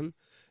be done,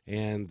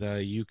 and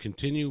you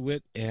continue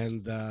it,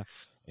 and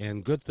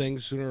good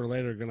things sooner or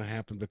later are going to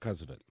happen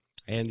because of it,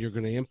 and you're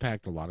going to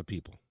impact a lot of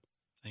people.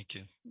 Thank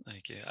you.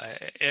 Thank you.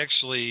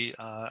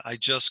 I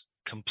just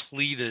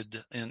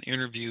completed an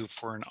interview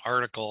for an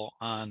article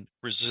on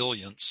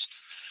resilience.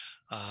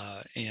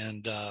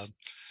 And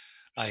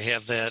I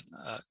have that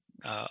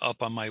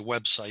up on my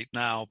website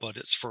now, but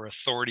it's for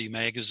Authority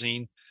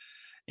Magazine.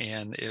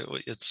 And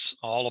it's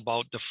all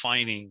about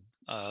defining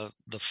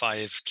the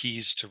 5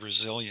 keys to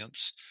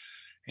resilience.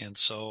 And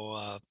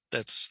so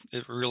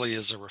it really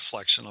is a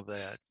reflection of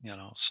that,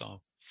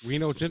 so.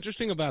 Reno, what's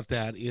interesting about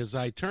that is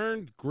I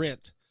turned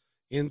GRIT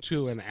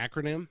into an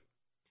acronym.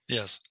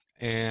 Yes.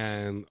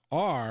 And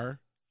R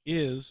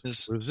is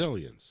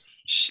resilience.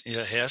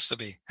 It has to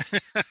be.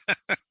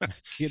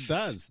 It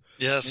does.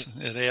 Yes,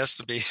 it has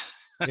to be.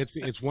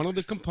 It's one of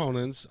the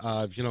components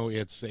of,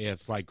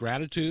 it's like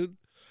gratitude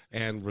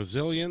and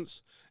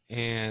resilience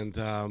and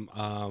I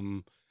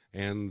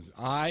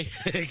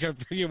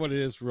forget what it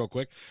is real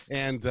quick,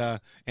 and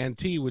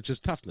T, which is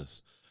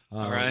toughness.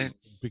 All right.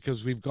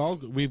 Because we've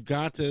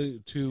got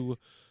to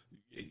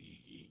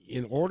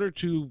in order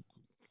to,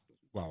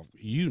 well,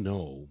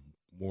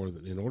 more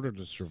than in order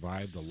to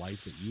survive the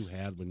life that you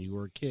had when you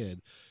were a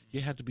kid,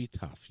 you had to be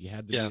tough. You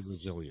had to be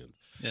resilient.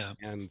 Yeah.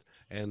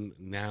 And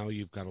now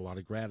you've got a lot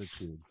of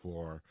gratitude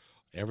for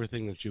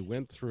everything that you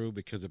went through,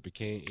 because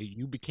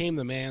you became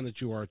the man that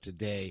you are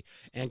today,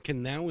 and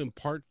can now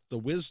impart the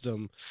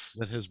wisdom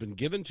that has been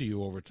given to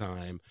you over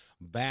time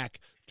back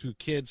to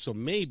kids. So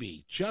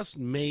maybe, just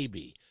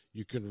maybe,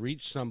 you can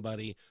reach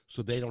somebody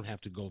so they don't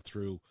have to go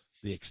through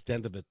the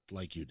extent of it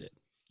like you did.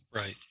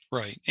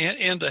 Right.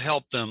 And to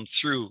help them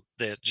through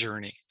that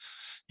journey,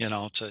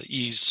 to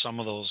ease some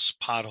of those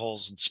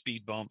potholes and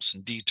speed bumps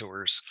and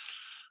detours.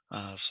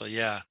 So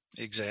yeah,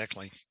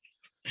 exactly.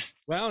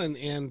 Well,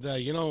 and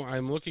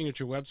I'm looking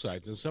at your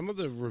website and some of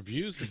the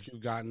reviews that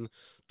you've gotten.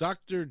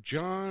 Dr.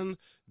 John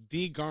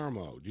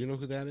DeGarmo, do you know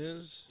who that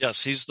is?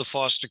 Yes, he's the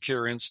Foster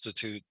Care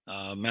Institute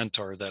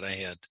mentor that I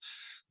had.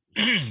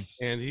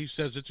 And he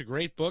says it's a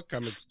great book.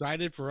 I'm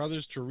excited for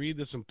others to read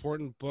this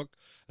important book,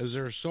 as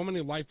there are so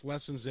many life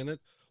lessons in it,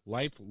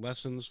 life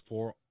lessons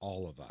for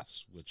all of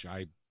us, which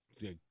I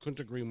couldn't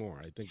agree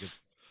more. I think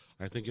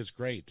it's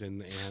great.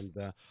 And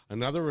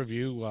another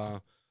review,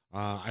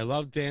 I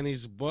love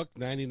Danny's book,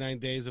 99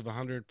 Days of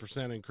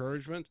 100%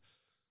 Encouragement.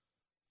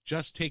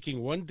 Just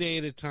taking one day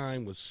at a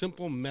time with a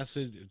simple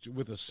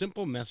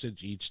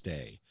message each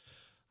day.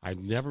 I've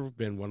never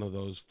been one of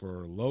those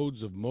for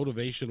loads of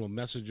motivational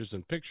messages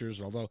and pictures,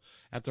 although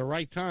at the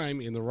right time,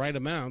 in the right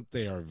amount,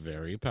 they are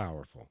very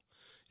powerful.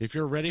 If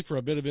you're ready for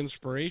a bit of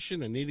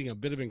inspiration and needing a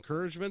bit of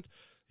encouragement,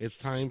 it's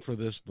time for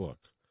this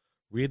book.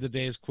 Read the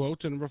day's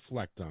quote and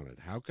reflect on it.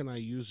 How can I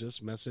use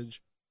this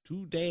message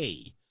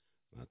today?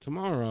 Not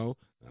tomorrow,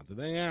 not the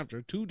day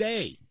after,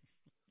 today.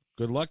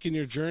 Good luck in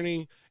your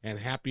journey and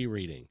happy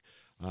reading.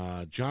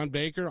 John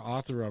Baker,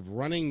 author of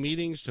Running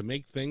Meetings to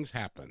Make Things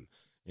Happen.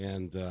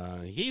 And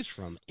he's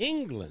from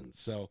England,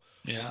 so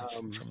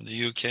from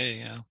the UK,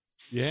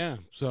 yeah.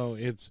 So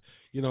it's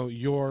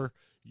your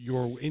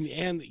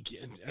and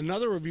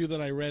another review that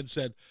I read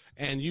said,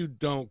 and you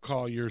don't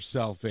call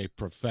yourself a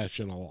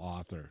professional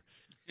author.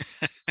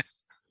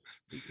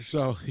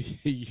 So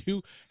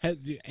you've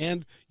had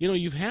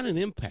an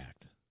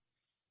impact.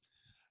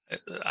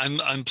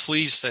 I'm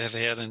pleased to have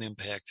had an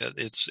impact.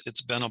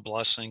 It's been a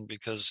blessing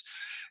because,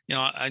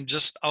 I'm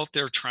just out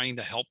there trying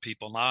to help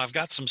people. Now I've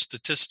got some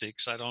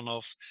statistics. I don't know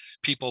if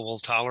people will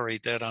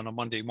tolerate that on a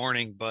Monday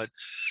morning, but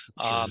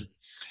Sure.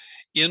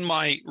 In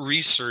my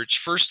research,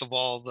 first of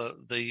all,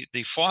 the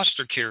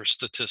foster care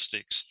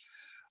statistics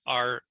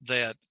are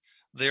that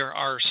there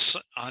are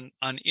on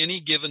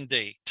any given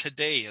day,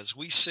 today, as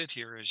we sit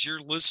here, as you're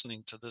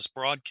listening to this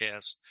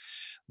broadcast,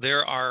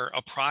 there are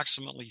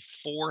approximately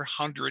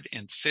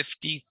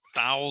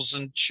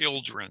 450,000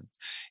 children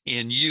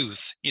and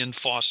youth in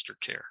foster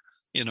care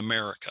in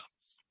America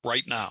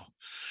right now.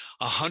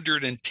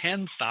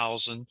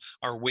 110,000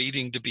 are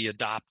waiting to be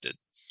adopted.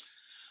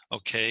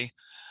 Okay.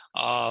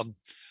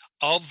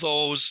 Of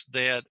those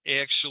that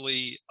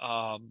actually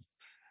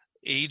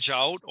age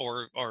out,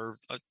 or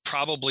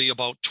probably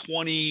about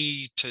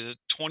 20 to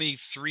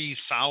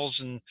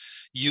 23,000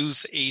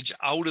 youth age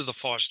out of the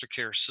foster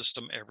care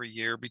system every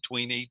year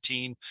between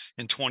 18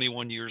 and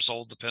 21 years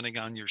old, depending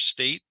on your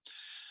state.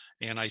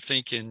 And I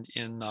think in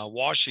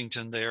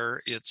Washington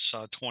there, it's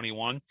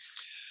 21.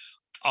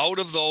 Out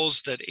of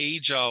those that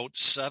age out,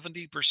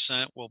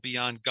 70% will be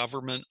on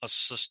government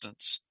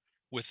assistance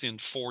within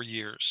 4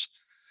 years.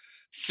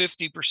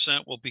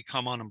 50% will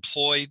become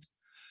unemployed.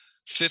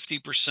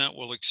 50%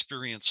 will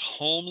experience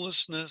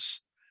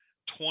homelessness.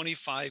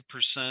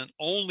 25%,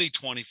 only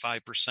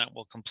 25%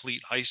 will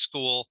complete high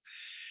school,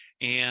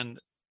 and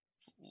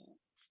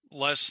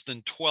less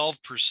than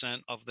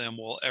 12% of them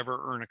will ever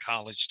earn a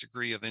college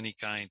degree of any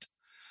kind.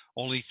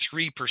 Only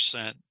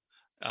 3%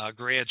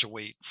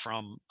 graduate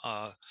from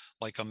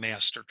like a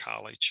master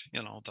college,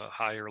 the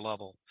higher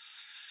level.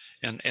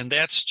 And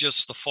that's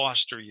just the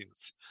foster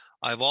youth.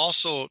 I've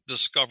also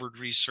discovered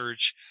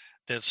research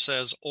that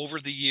says over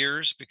the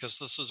years, because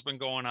this has been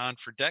going on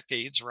for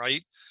decades,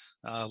 right?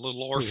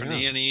 Little orphan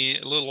Annie,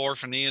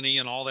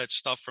 and all that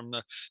stuff from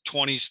the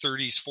 20s,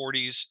 30s,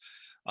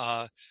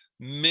 40s.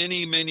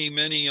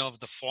 Many of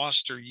the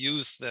foster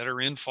youth that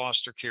are in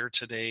foster care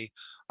today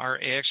are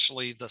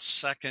actually the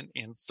second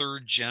and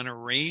third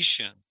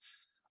generation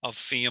of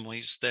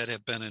families that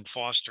have been in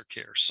foster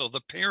care. So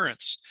the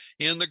parents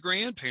and the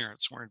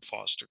grandparents were in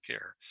foster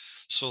care.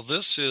 So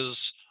this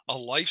is a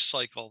life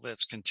cycle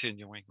that's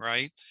continuing,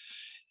 right?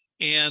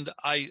 And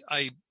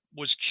I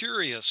was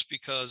curious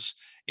because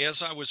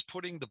as I was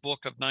putting the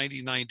book of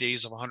 99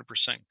 Days of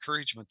 100%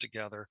 Encouragement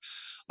together,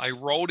 I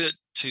wrote it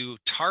to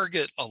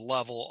target a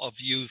level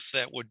of youth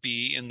that would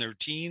be in their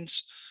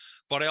teens,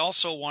 but I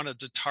also wanted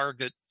to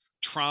target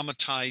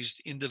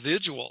traumatized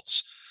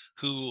individuals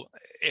who,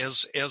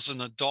 as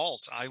an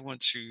adult, I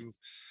went to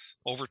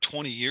over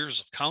 20 years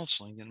of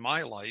counseling in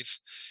my life,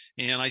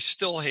 and I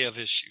still have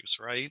issues,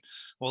 right?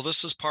 Well,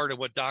 this is part of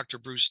what Dr.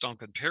 Bruce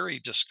Duncan Perry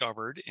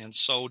discovered, and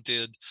so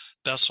did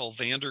Bessel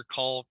van der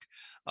Kolk,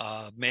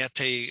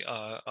 Mate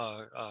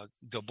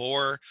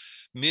Gabor.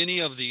 Many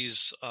of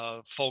these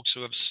folks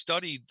who have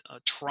studied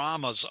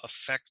trauma's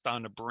effect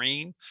on the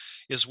brain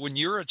is when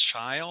you're a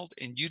child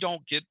and you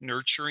don't get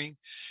nurturing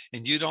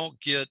and you don't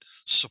get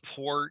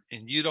support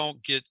and you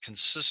don't get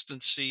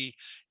consistency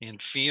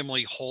and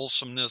family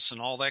wholesomeness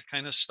and all that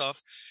kind of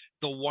stuff,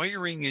 the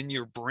wiring in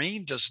your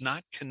brain does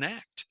not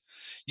connect.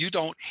 You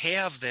don't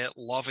have that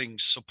loving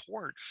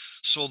support.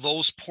 So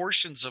those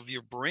portions of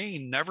your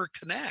brain never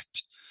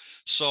connect.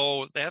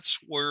 So that's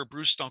where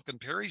Bruce Duncan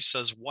Perry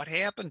says, what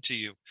happened to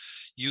you?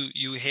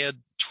 You had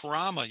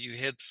trauma, you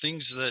had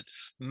things that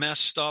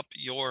messed up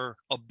your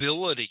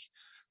ability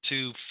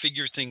to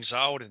figure things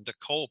out and to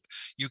cope.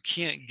 You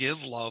can't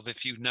give love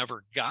if you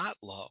never got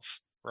love,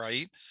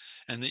 right?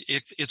 And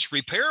it's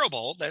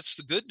repairable. That's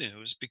the good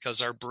news,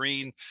 because our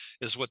brain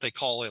is what they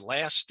call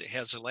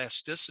has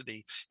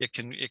elasticity. It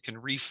can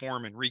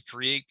reform and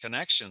recreate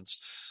connections,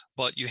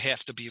 but you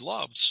have to be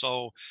loved.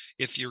 So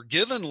if you're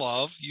given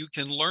love, you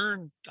can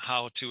learn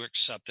how to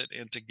accept it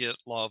and to get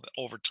love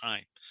over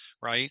time,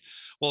 right?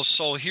 Well,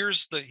 so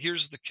here's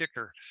the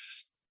kicker.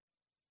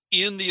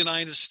 In the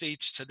United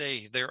States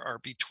today, there are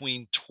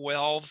between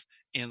 12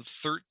 and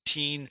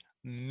 13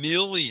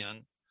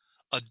 million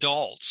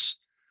adults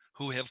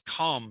who have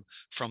come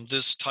from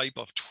this type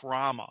of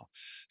trauma,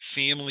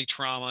 family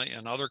trauma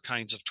and other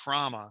kinds of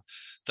trauma,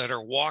 that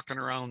are walking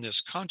around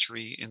this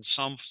country in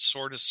some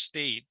sort of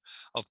state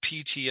of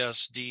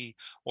PTSD,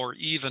 or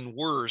even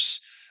worse.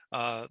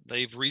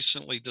 They've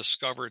recently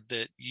discovered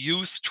that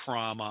youth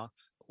trauma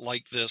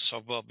like this,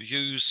 of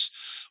abuse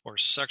or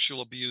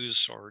sexual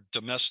abuse or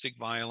domestic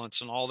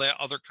violence and all that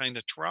other kind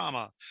of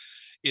trauma,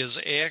 is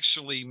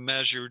actually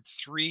measured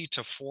 3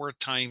 to 4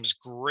 times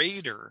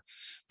greater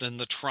than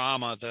the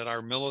trauma that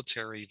our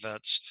military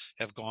vets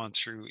have gone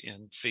through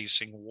in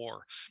facing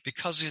war,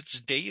 because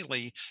it's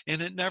daily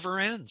and it never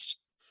ends.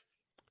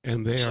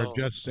 And they are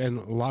just, and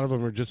a lot of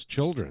them are just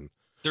children.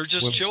 They're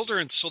just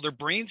children, so their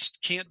brains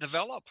can't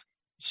develop.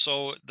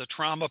 So the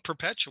trauma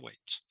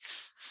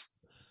perpetuates.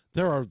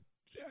 There are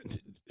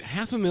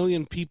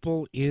 500,000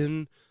 people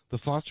in the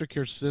foster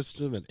care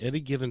system at any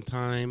given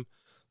time.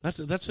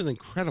 That's an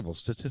incredible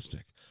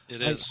statistic.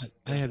 It is.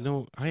 I had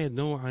no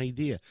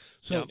idea.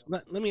 So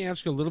Yep. let me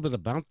ask you a little bit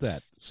about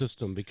that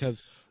system,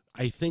 because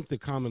I think the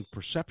common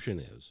perception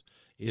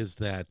is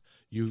that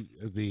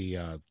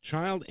the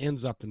child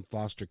ends up in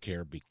foster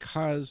care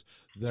because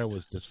there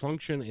was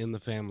dysfunction in the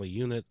family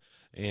unit,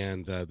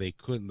 and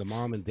the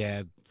mom and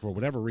dad, for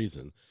whatever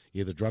reason,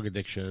 either drug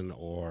addiction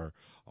or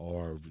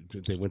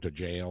they went to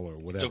jail or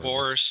whatever.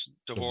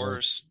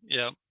 Divorce.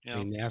 Yeah.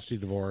 A nasty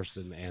divorce,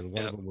 and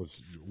one Yep. of them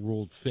was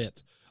ruled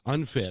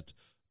unfit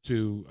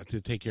to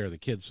take care of the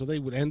kids. So they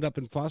would end up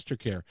in foster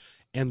care.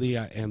 And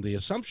the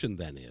assumption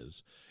then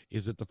is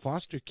that the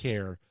foster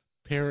care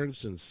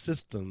parents and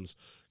systems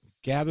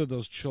gather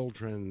those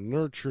children,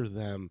 nurture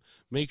them,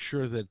 make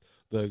sure that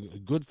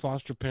the good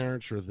foster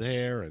parents are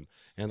there,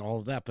 and all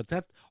of that. But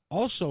that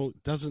also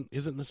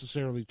isn't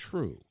necessarily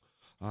true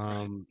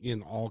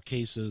in all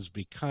cases,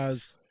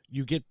 because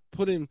you get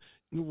put in.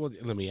 Well,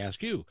 let me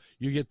ask you: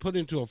 you get put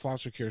into a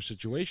foster care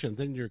situation,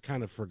 then you're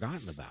kind of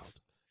forgotten about.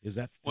 Is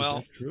that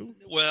true?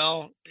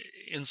 Well,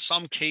 in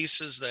some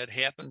cases that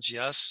happens,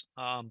 yes.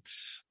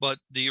 But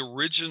the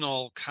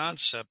original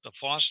concept of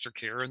foster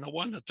care, and the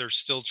one that they're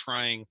still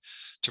trying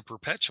to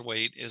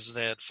perpetuate, is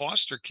that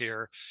foster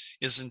care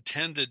is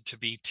intended to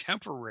be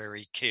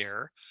temporary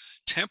care,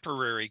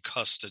 temporary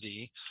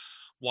custody,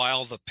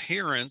 while the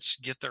parents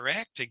get their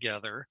act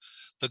together.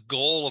 The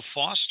goal of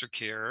foster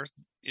care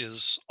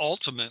is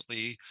supposed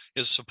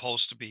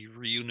to be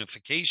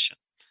reunification.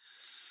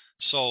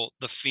 So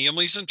the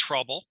family's in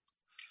trouble.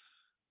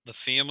 The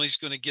family's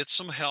going to get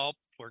some help.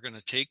 We're going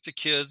to take the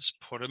kids,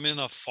 put them in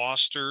a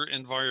foster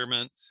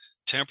environment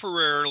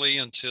temporarily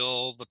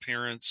until the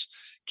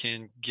parents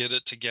can get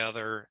it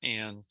together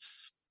and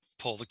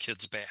pull the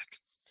kids back.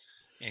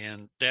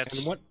 And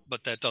And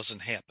but that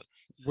doesn't happen.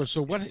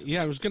 so what,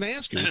 yeah, I was going to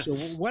ask you, so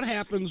what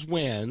happens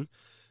when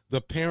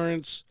the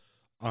parents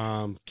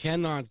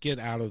cannot get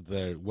out of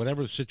the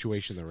whatever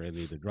situation they're in,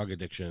 either drug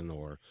addiction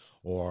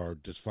or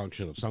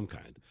dysfunction of some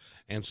kind,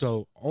 and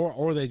so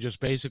or they just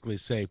basically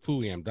say,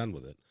 "Phooey, I'm done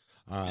with it."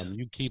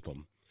 You keep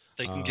them.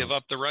 They can give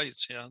up the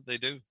rights. Yeah, they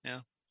do.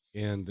 Yeah.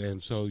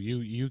 And so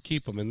you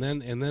keep them, and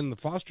then the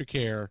foster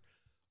care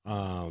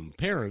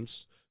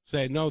parents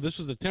say, "No, this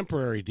is a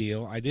temporary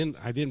deal. I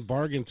didn't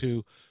bargain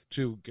to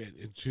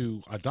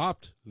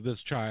adopt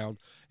this child,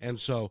 and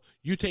so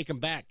you take him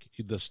back,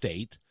 the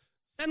state."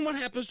 Then what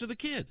happens to the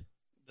kid?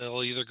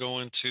 They'll either go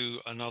into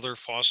another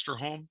foster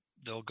home,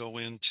 they'll go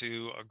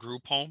into a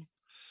group home,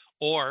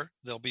 or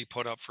they'll be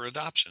put up for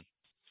adoption.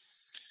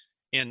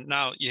 And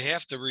now you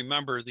have to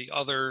remember the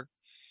other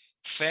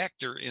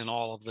factor in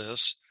all of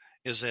this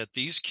is that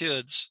these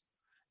kids,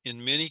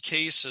 in many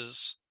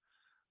cases,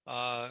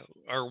 are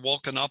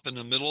woken up in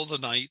the middle of the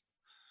night.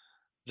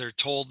 They're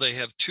told they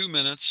have 2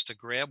 minutes to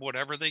grab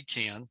whatever they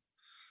can,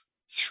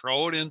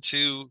 throw it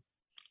into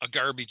a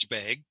garbage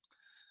bag,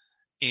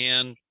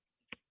 and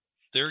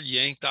they're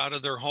yanked out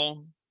of their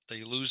home.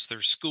 They lose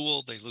their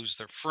school, they lose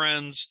their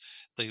friends,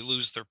 they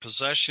lose their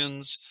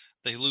possessions,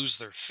 they lose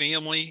their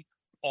family,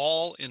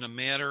 all in a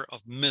matter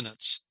of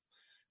minutes.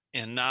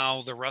 And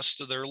now the rest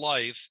of their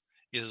life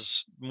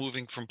is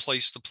moving from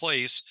place to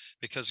place,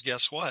 because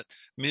guess what?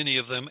 Many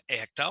of them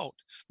act out.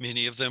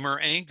 Many of them are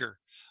anger.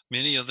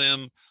 Many of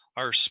them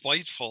are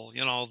spiteful.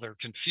 They're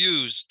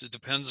confused. It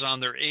depends on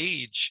their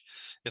age.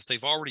 If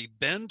they've already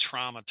been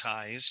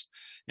traumatized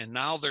and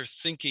now their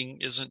thinking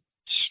isn't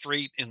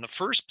straight in the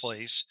first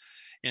place,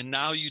 and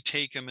now you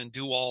take them and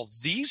do all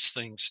these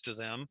things to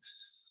them,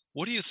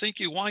 what do you think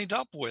you wind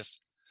up with?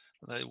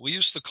 We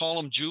used to call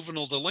them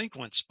juvenile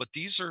delinquents, but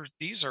these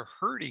are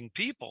hurting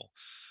people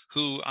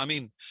who,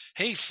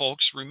 hey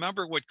folks,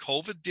 remember what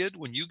COVID did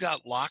when you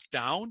got locked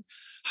down?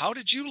 How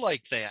did you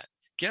like that?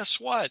 Guess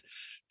what?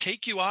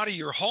 Take you out of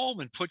your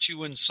home and put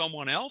you in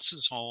someone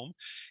else's home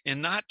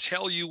and not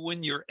tell you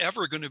when you're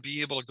ever going to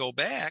be able to go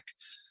back.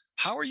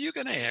 How are you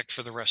going to act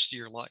for the rest of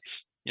your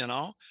life?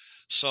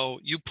 So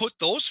you put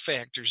those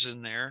factors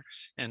in there,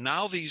 and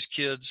now these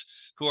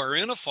kids who are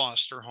in a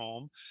foster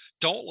home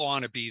don't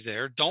want to be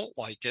there, don't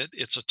like it.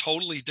 It's a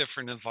totally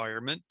different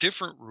environment,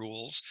 different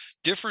rules,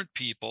 different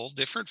people,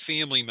 different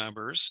family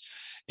members,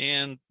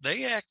 and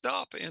they act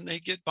up and they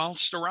get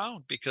bounced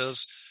around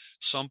because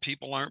some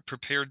people aren't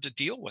prepared to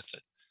deal with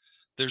it.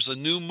 There's a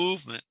new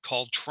movement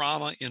called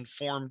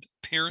trauma-informed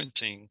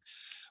parenting,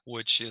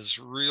 which is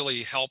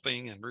really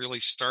helping and really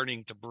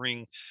starting to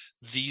bring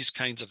these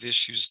kinds of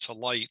issues to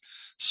light,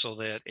 so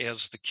that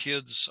as the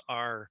kids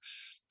are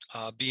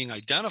being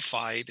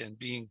identified and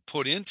being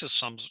put into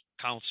some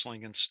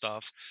counseling and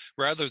stuff,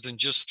 rather than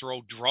just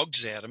throw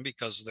drugs at them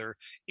because they're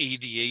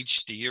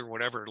ADHD or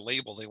whatever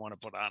label they want to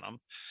put on them,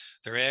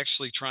 they're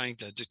actually trying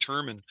to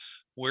determine,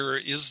 where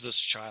is this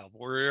child?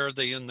 Where are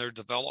they in their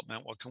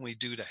development? What can we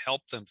do to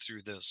help them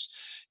through this?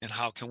 And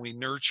how can we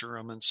nurture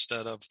them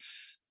instead of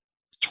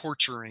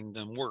torturing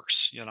them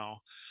worse,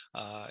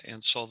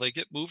 and so they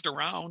get moved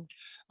around.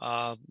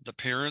 The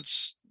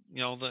parents,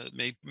 that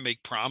may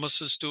make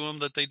promises to them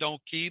that they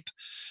don't keep.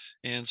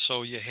 And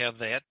so you have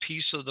that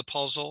piece of the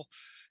puzzle,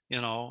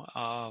 kind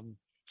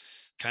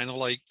of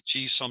like,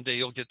 gee, someday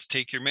you'll get to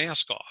take your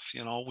mask off.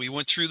 We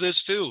went through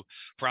this too.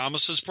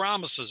 Promises,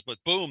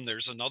 but boom,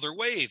 there's another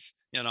wave,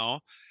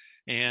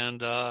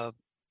 and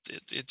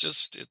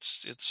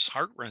it's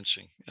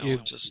heart-wrenching.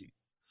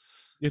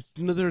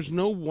 There's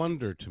no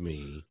wonder to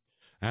me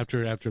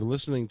after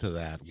listening to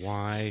that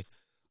why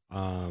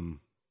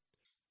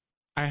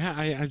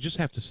I just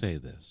have to say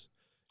this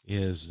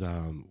is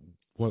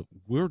what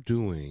we're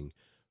doing,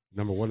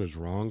 number one, is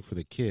wrong for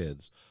the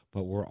kids,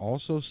 but we're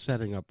also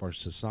setting up our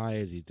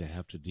society to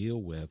have to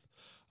deal with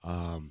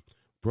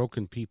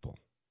broken people.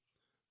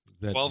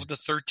 12 to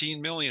 13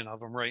 million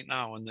of them right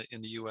now in the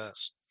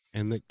U.S.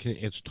 And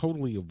it's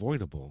totally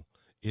avoidable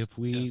if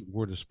we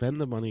were to spend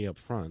the money up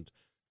front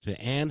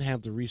and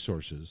have the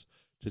resources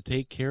to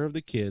take care of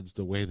the kids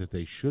the way that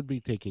they should be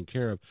taken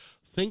care of.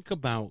 Think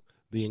about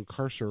the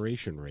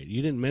incarceration rate.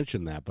 You didn't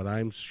mention that, but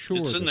I'm sure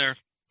it's in there.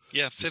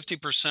 Yeah,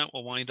 50%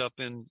 will wind up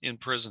in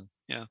prison.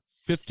 Yeah,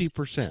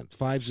 50%,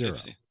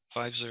 50.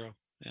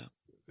 Yeah,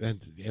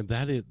 and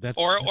that's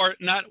or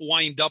not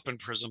wind up in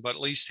prison, but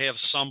at least have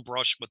some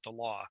brush with the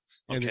law.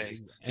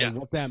 Okay, and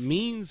what that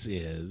means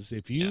is,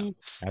 if you,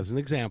 as an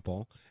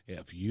example,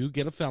 if you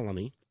get a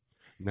felony,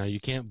 now you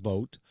can't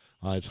vote.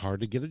 It's hard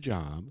to get a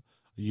job.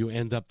 You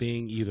end up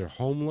being either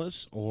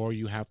homeless, or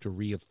you have to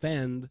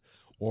reoffend,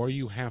 or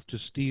you have to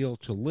steal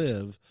to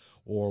live,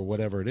 or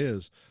whatever it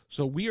is.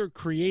 So we are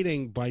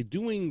creating, by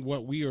doing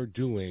what we are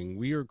doing,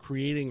 we are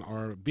creating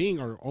being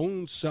our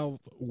own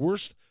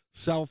worst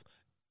self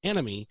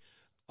enemy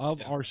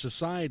of our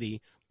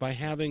society by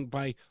having,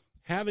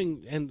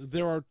 and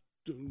there are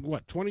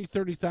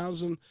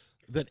 20,000-30,000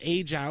 that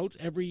age out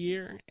every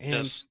year.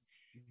 And,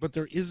 but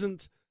there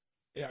isn't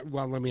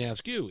well, let me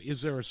ask you: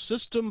 is there a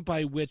system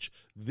by which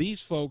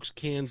these folks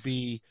can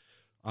be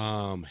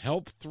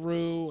helped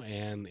through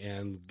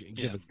and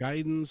give it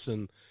guidance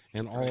and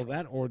all of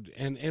that? Or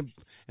and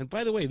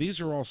by the way,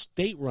 these are all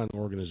state-run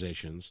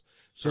organizations,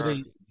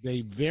 so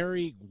they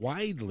vary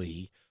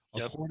widely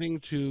according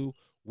to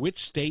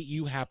which state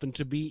you happen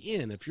to be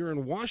in. If you're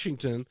in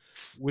Washington,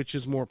 which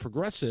is more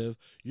progressive,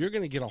 you're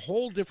going to get a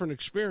whole different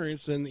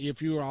experience than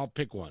if you were, I'll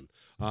pick one,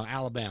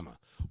 Alabama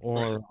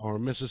or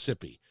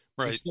Mississippi.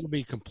 Right. It's going to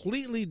be a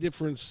completely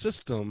different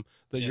system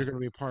that you're going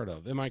to be part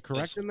of. Am I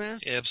correct in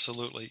that?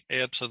 Absolutely.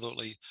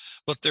 Absolutely.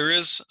 But there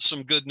is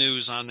some good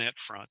news on that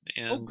front.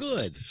 And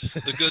good.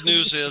 The good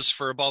news is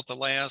for about the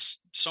last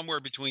somewhere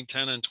between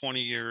 10 and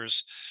 20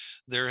 years,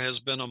 there has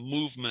been a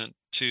movement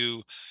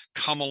to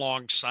come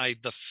alongside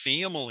the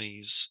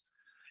families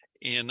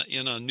in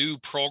a new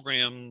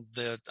program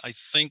that I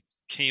think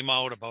came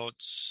out about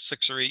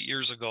 6 or 8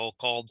 years ago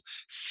called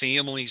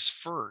Families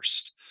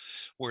First,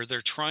 where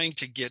they're trying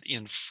to get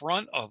in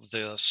front of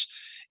this.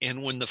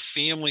 And when the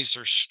families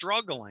are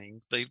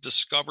struggling, they've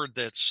discovered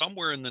that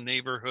somewhere in the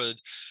neighborhood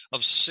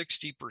of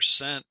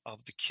 60%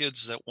 of the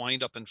kids that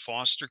wind up in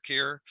foster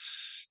care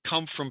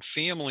come from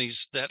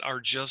families that are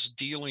just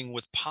dealing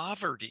with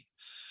poverty.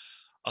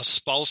 A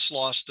spouse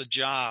lost a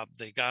job,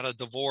 they got a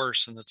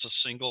divorce, and it's a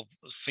single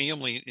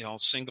family,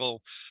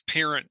 single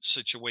parent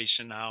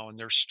situation now, and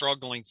they're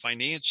struggling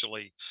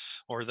financially,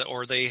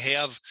 or they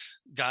have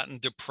gotten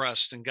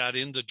depressed and got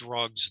into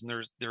drugs,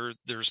 and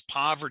there's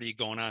poverty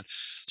going on.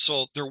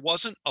 So there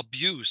wasn't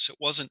abuse, it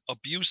wasn't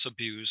abuse,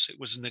 it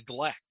was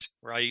neglect,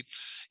 right?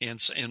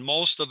 And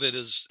most of it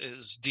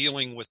is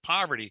dealing with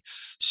poverty.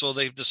 So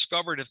they've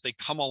discovered if they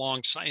come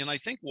alongside, and I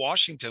think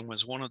Washington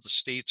was one of the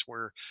states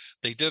where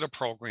they did a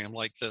program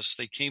like this.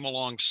 They came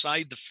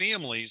alongside the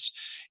families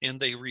and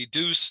they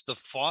reduced the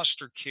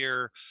foster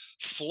care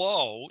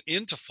flow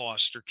into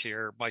foster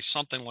care by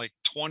something like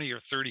 20 or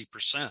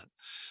 30%,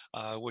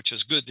 which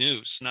is good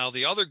news. Now,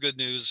 the other good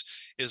news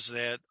is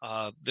that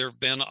there have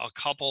been a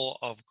couple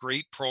of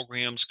great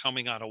programs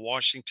coming out of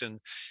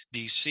Washington,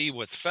 D.C.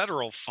 with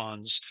federal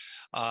funds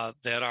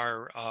that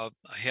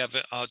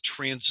have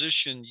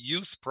transition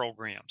youth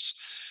programs,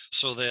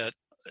 so that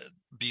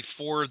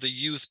before the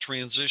youth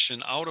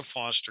transition out of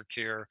foster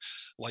care,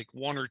 like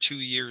 1 or 2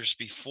 years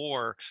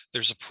before,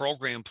 there's a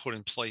program put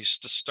in place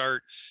to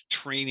start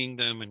training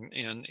them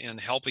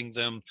and helping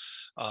them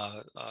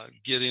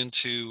get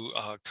into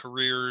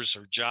careers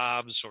or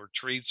jobs or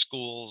trade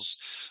schools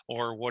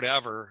or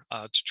whatever,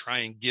 to try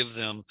and give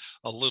them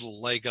a little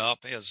leg up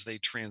as they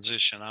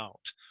transition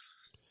out.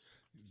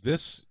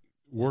 This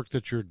work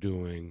that you're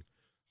doing,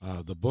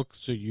 the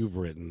books that you've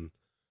written,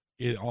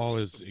 it all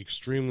is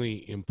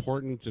extremely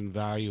important and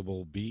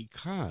valuable,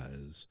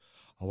 because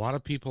a lot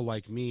of people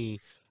like me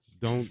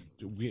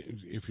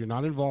if you're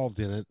not involved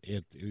in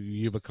it,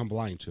 you become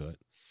blind to it,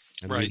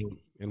 and right.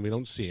 we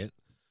don't see it.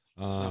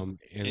 And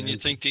you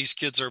think these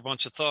kids are a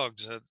bunch of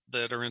thugs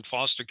that are in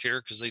foster care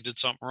because they did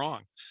something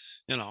wrong,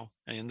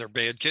 and they're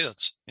bad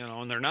kids,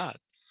 and they're not.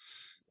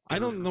 I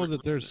don't know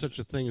that there's such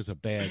a thing as a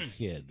bad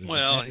kid.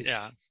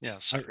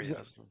 Sorry.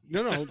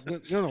 No.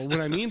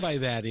 What I mean by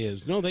that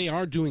is, no, they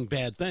are doing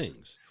bad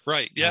things.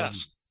 Right.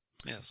 Yes.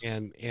 Yes.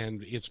 And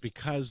it's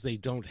because they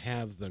don't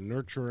have the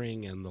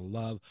nurturing and the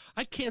love.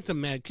 I can't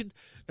imagine.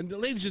 And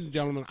ladies and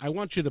gentlemen, I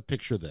want you to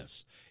picture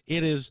this.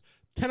 It is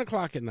 10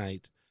 o'clock at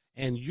night,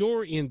 and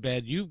you're in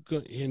bed. You've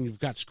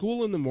got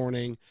school in the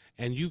morning,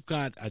 and you've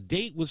got a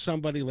date with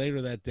somebody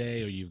later that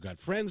day, or you've got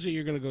friends that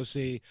you're going to go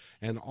see,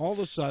 and all of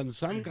a sudden,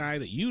 some guy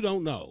that you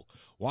don't know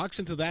walks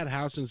into that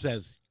house and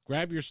says,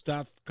 "Grab your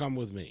stuff, come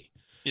with me."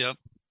 Yep.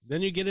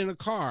 Then you get in a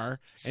car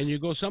and you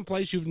go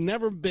someplace you've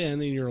never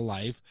been in your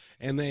life,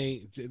 and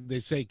they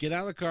say, "Get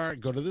out of the car,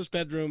 go to this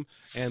bedroom,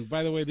 and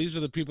by the way, these are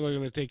the people that are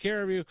going to take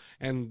care of you."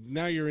 And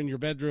now you're in your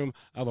bedroom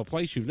of a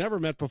place you've never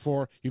met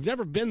before, you've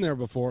never been there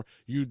before,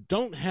 you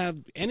don't have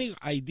any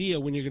idea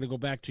when you're going to go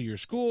back to your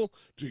school,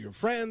 to your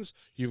friends.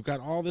 You've got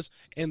all this,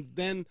 and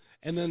then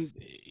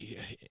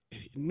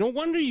no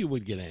wonder you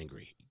would get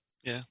angry.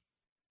 Yeah,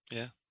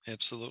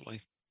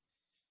 absolutely.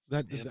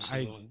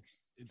 Absolutely.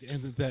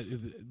 And that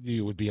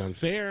you would be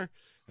unfair,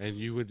 and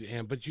you would,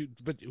 but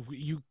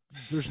you,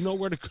 there's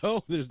nowhere to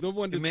go. There's no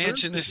one to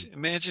imagine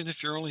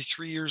if you're only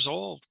 3 years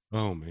old.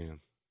 Oh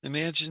man.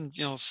 Imagine,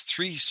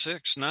 3,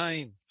 6,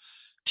 9.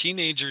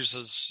 Teenagers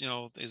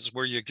is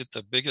where you get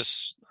the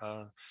biggest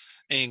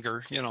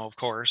anger, of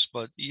course,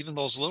 but even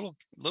those little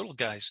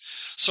guys.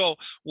 So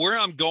where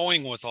I'm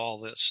going with all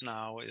this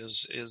now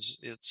is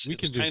we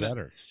can do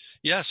better.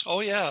 Yes. Oh,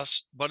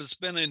 yes. But it's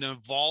been an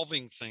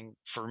evolving thing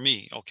for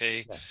me.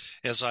 Okay.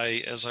 Yes.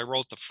 As I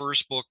wrote, the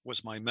first book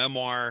was my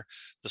memoir.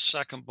 The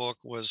second book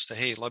was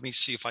hey, let me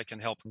see if I can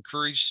help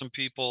encourage some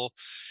people.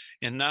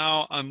 And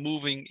now I'm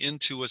moving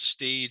into a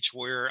stage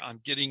where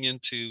I'm getting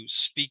into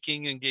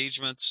speaking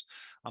engagements.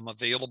 I'm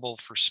available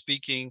for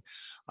speaking.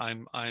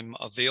 I'm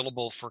available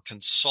available for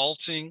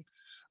consulting.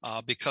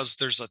 Because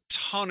there's a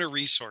ton of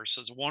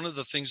resources. One of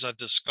the things I've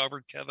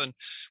discovered, Kevin,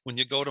 when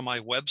you go to my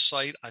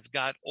website, I've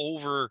got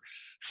over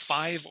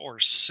 5 or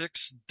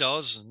 6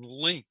 dozen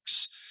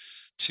links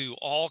to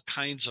all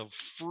kinds of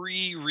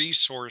free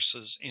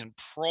resources and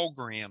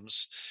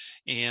programs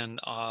and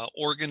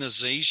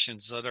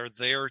organizations that are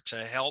there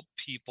to help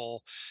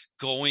people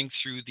going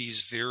through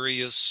these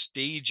various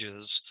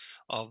stages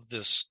of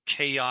this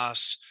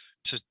chaos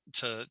to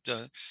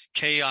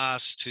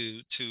chaos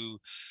to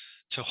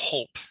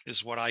hope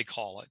is what I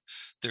call it.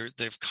 They're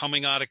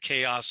coming out of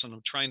chaos, and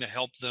I'm trying to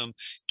help them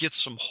get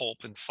some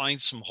hope and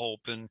find some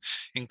hope and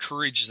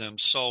encourage them.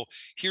 So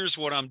here's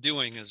what I'm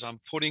doing is I'm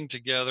putting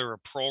together a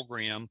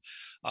program.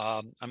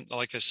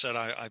 Like I said,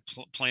 I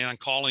plan on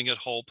calling it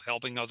Hope,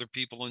 helping other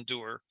people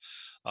endure.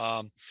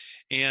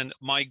 And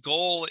my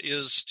goal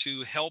is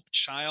to help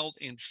child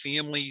and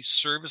family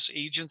service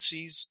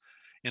agencies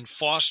and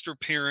foster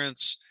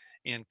parents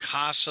and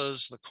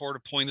CASAs, the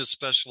court-appointed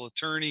special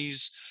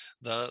attorneys,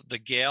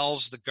 the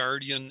gals, the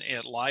guardian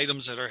ad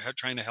litems that are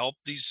trying to help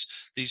these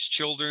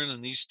children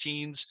and these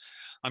teens.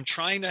 I'm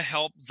trying to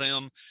help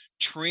them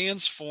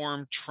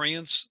transform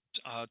traumatized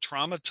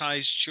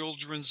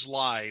children's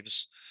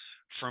lives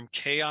from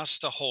chaos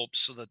to hope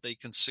so that they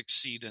can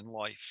succeed in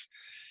life.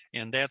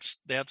 And that's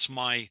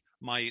my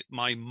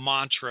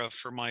mantra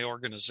for my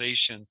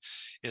organization,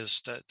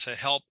 is to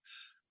help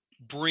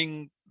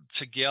bring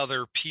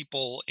together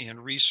people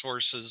and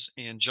resources,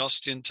 and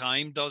Just in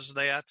Time does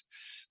that.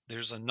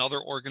 There's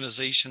another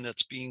organization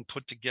that's being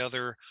put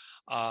together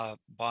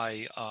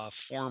by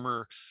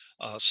former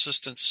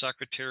Assistant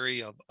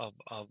Secretary of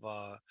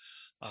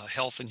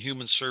Health and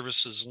Human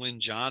Services, Lynn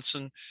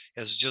Johnson,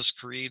 has just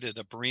created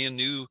a brand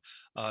new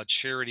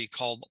charity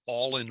called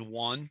All in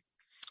One,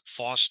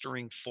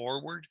 Fostering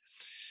Forward.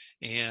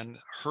 And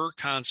her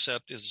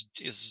concept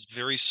is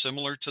very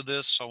similar to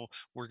this. So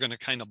we're going to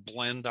kind of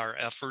blend our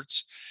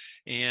efforts.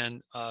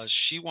 And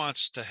she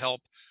wants to help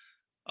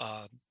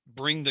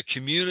bring the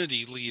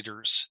community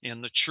leaders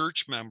and the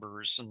church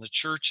members and the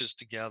churches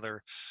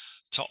together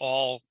to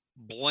all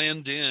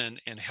blend in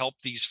and help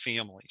these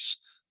families,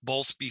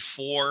 both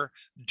before,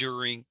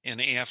 during, and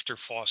after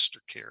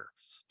foster care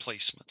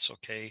placements.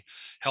 Okay.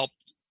 Help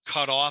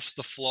cut off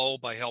the flow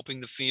by helping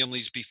the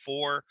families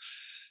before,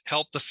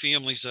 help the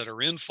families that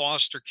are in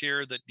foster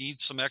care that need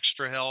some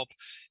extra help,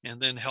 and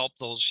then help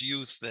those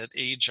youth that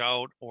age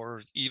out,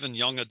 or even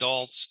young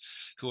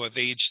adults who have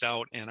aged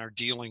out and are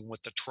dealing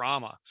with the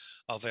trauma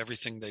of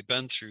everything they've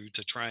been through,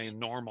 to try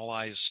and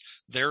normalize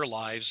their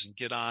lives and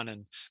get on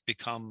and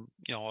become,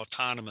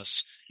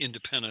 autonomous,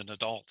 independent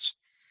adults.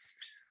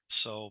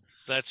 So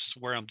that's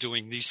where I'm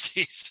doing these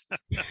days.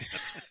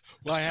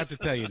 Well, I have to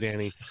tell you,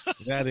 Danny,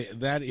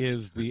 that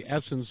is the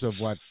essence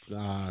of what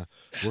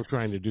we're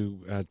trying to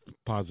do at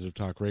Positive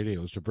Talk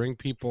Radio, is to bring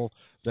people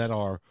that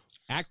are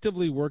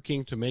actively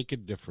working to make a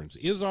difference.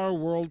 Is our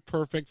world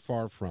perfect?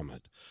 Far from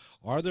it.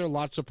 Are there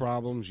lots of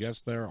problems? Yes,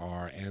 there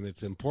are. And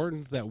it's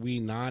important that we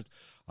not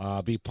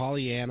be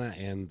Pollyanna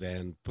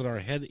and put our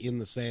head in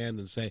the sand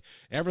and say,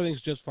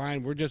 everything's just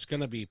fine. We're just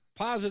going to be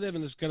positive,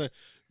 and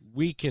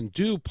we can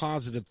do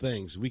positive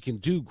things. We can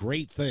do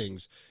great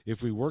things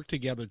if we work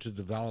together to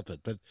develop it,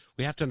 but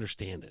we have to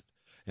understand it.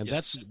 And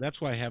yes, that's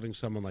why having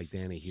someone like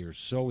Danny here is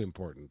so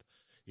important,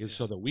 is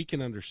so that we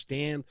can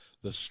understand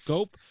the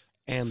scope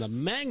and the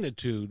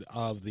magnitude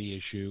of the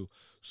issue,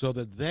 so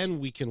that then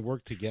we can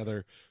work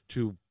together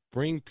to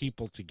bring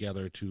people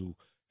together to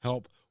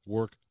help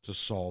work to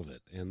solve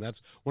it. And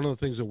that's one of the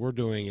things that we're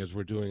doing, is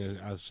we're doing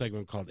a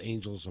segment called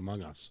Angels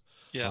Among Us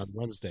on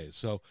Wednesdays.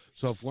 So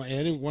if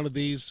any one of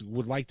these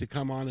would like to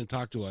come on and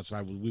talk to us,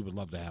 we would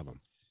love to have them.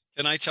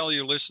 Can I tell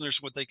your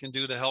listeners what they can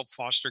do to help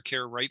foster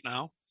care right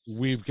now?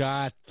 We've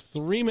got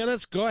 3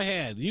 minutes. Go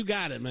ahead. You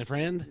got it, my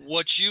friend.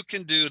 What you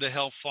can do to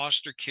help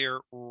foster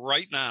care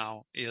right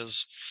now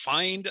is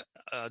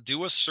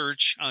do a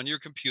search on your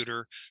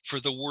computer for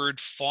the word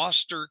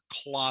foster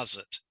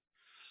closet.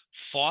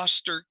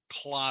 Foster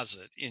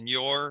closet in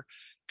your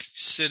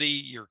city,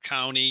 your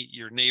county,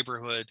 your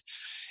neighborhood,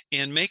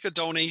 and make a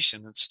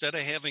donation. Instead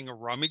of having a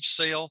rummage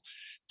sale,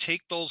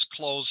 take those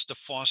clothes to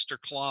Foster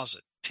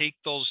Closet. Take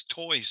those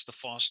toys to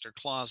Foster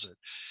Closet.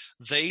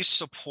 They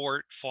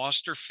support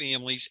foster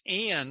families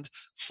and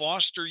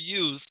foster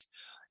youth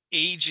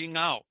aging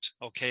out.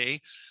 Okay.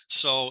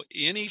 So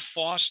any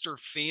foster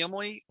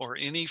family or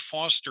any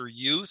foster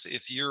youth,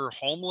 if you're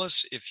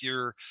homeless, if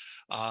you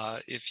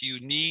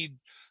need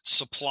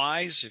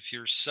supplies, if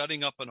you're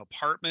setting up an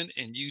apartment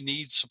and you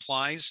need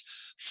supplies,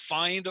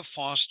 find a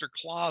Foster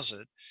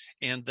Closet,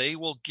 and they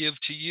will give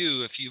to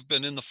you, if you've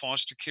been in the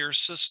foster care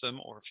system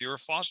or if you're a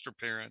foster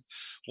parent,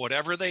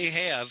 whatever they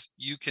have,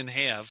 you can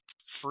have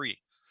free.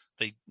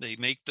 They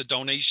make the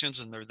donations,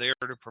 and they're there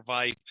to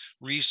provide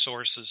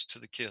resources to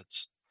the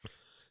kids.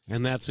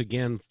 And that's,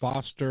 again,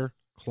 Foster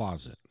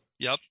Closet.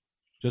 Yep.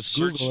 Just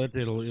Google it.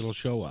 It'll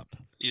show up.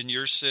 in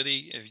your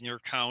city, in your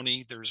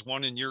county. There's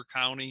one in your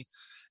county,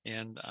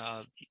 and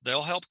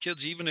they'll help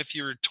kids even if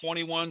you're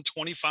 21,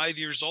 25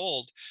 years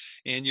old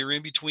and you're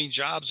in between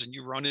jobs and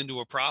you run into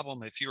a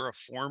problem. If you're a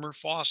former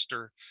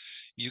foster,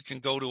 you can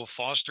go to a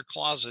foster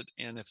closet,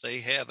 and if they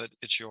have it,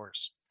 it's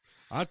yours.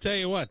 I'll tell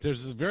you what, there's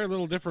very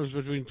little difference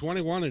between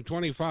 21 and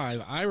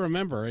 25. I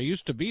remember I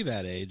used to be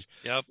that age.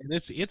 Yep. And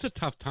it's a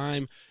tough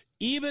time,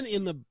 even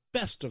in the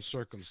best of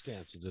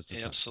circumstances. It's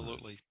a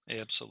Absolutely.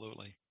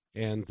 Absolutely.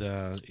 And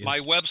my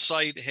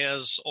website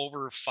has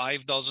over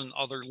 6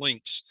 other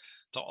links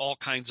to all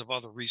kinds of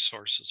other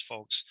resources,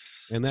 folks.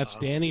 And that's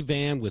Danny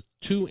Van with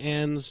 2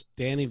 N's,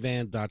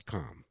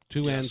 DannyVan.com.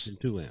 2 N's and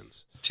 2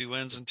 N's. 2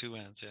 N's and 2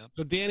 N's, yeah.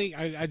 So, Danny,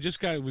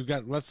 we've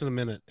got less than a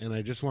minute, and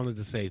I just wanted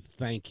to say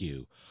thank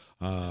you.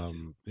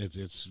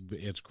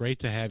 It's great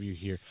to have you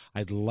here.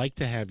 I'd like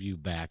to have you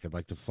back. I'd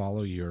like to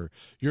follow your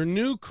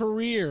new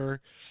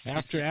career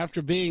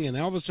after being an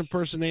Elvis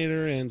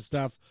impersonator and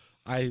stuff.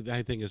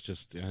 I think it's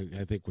just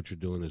I think what you're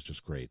doing is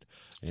just great,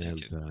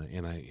 and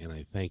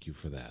I thank you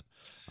for that.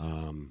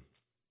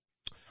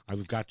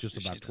 I've got just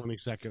about 20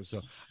 seconds,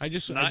 so I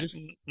just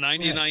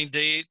 99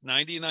 days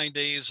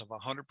of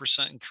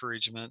 100%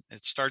 encouragement.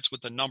 It starts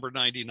with the number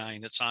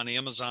 99. It's on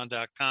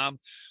Amazon.com,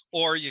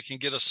 or you can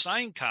get a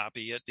signed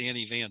copy at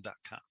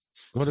DannyVan.com.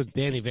 Go to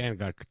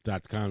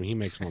DannyVan.com. He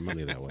makes more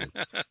money that way.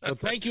 So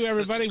thank you,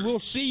 everybody. We'll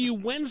see you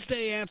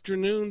Wednesday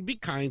afternoon. Be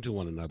kind to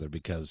one another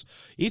because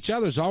each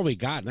other's all we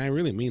got, and I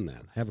really mean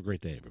that. Have a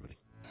great day, everybody.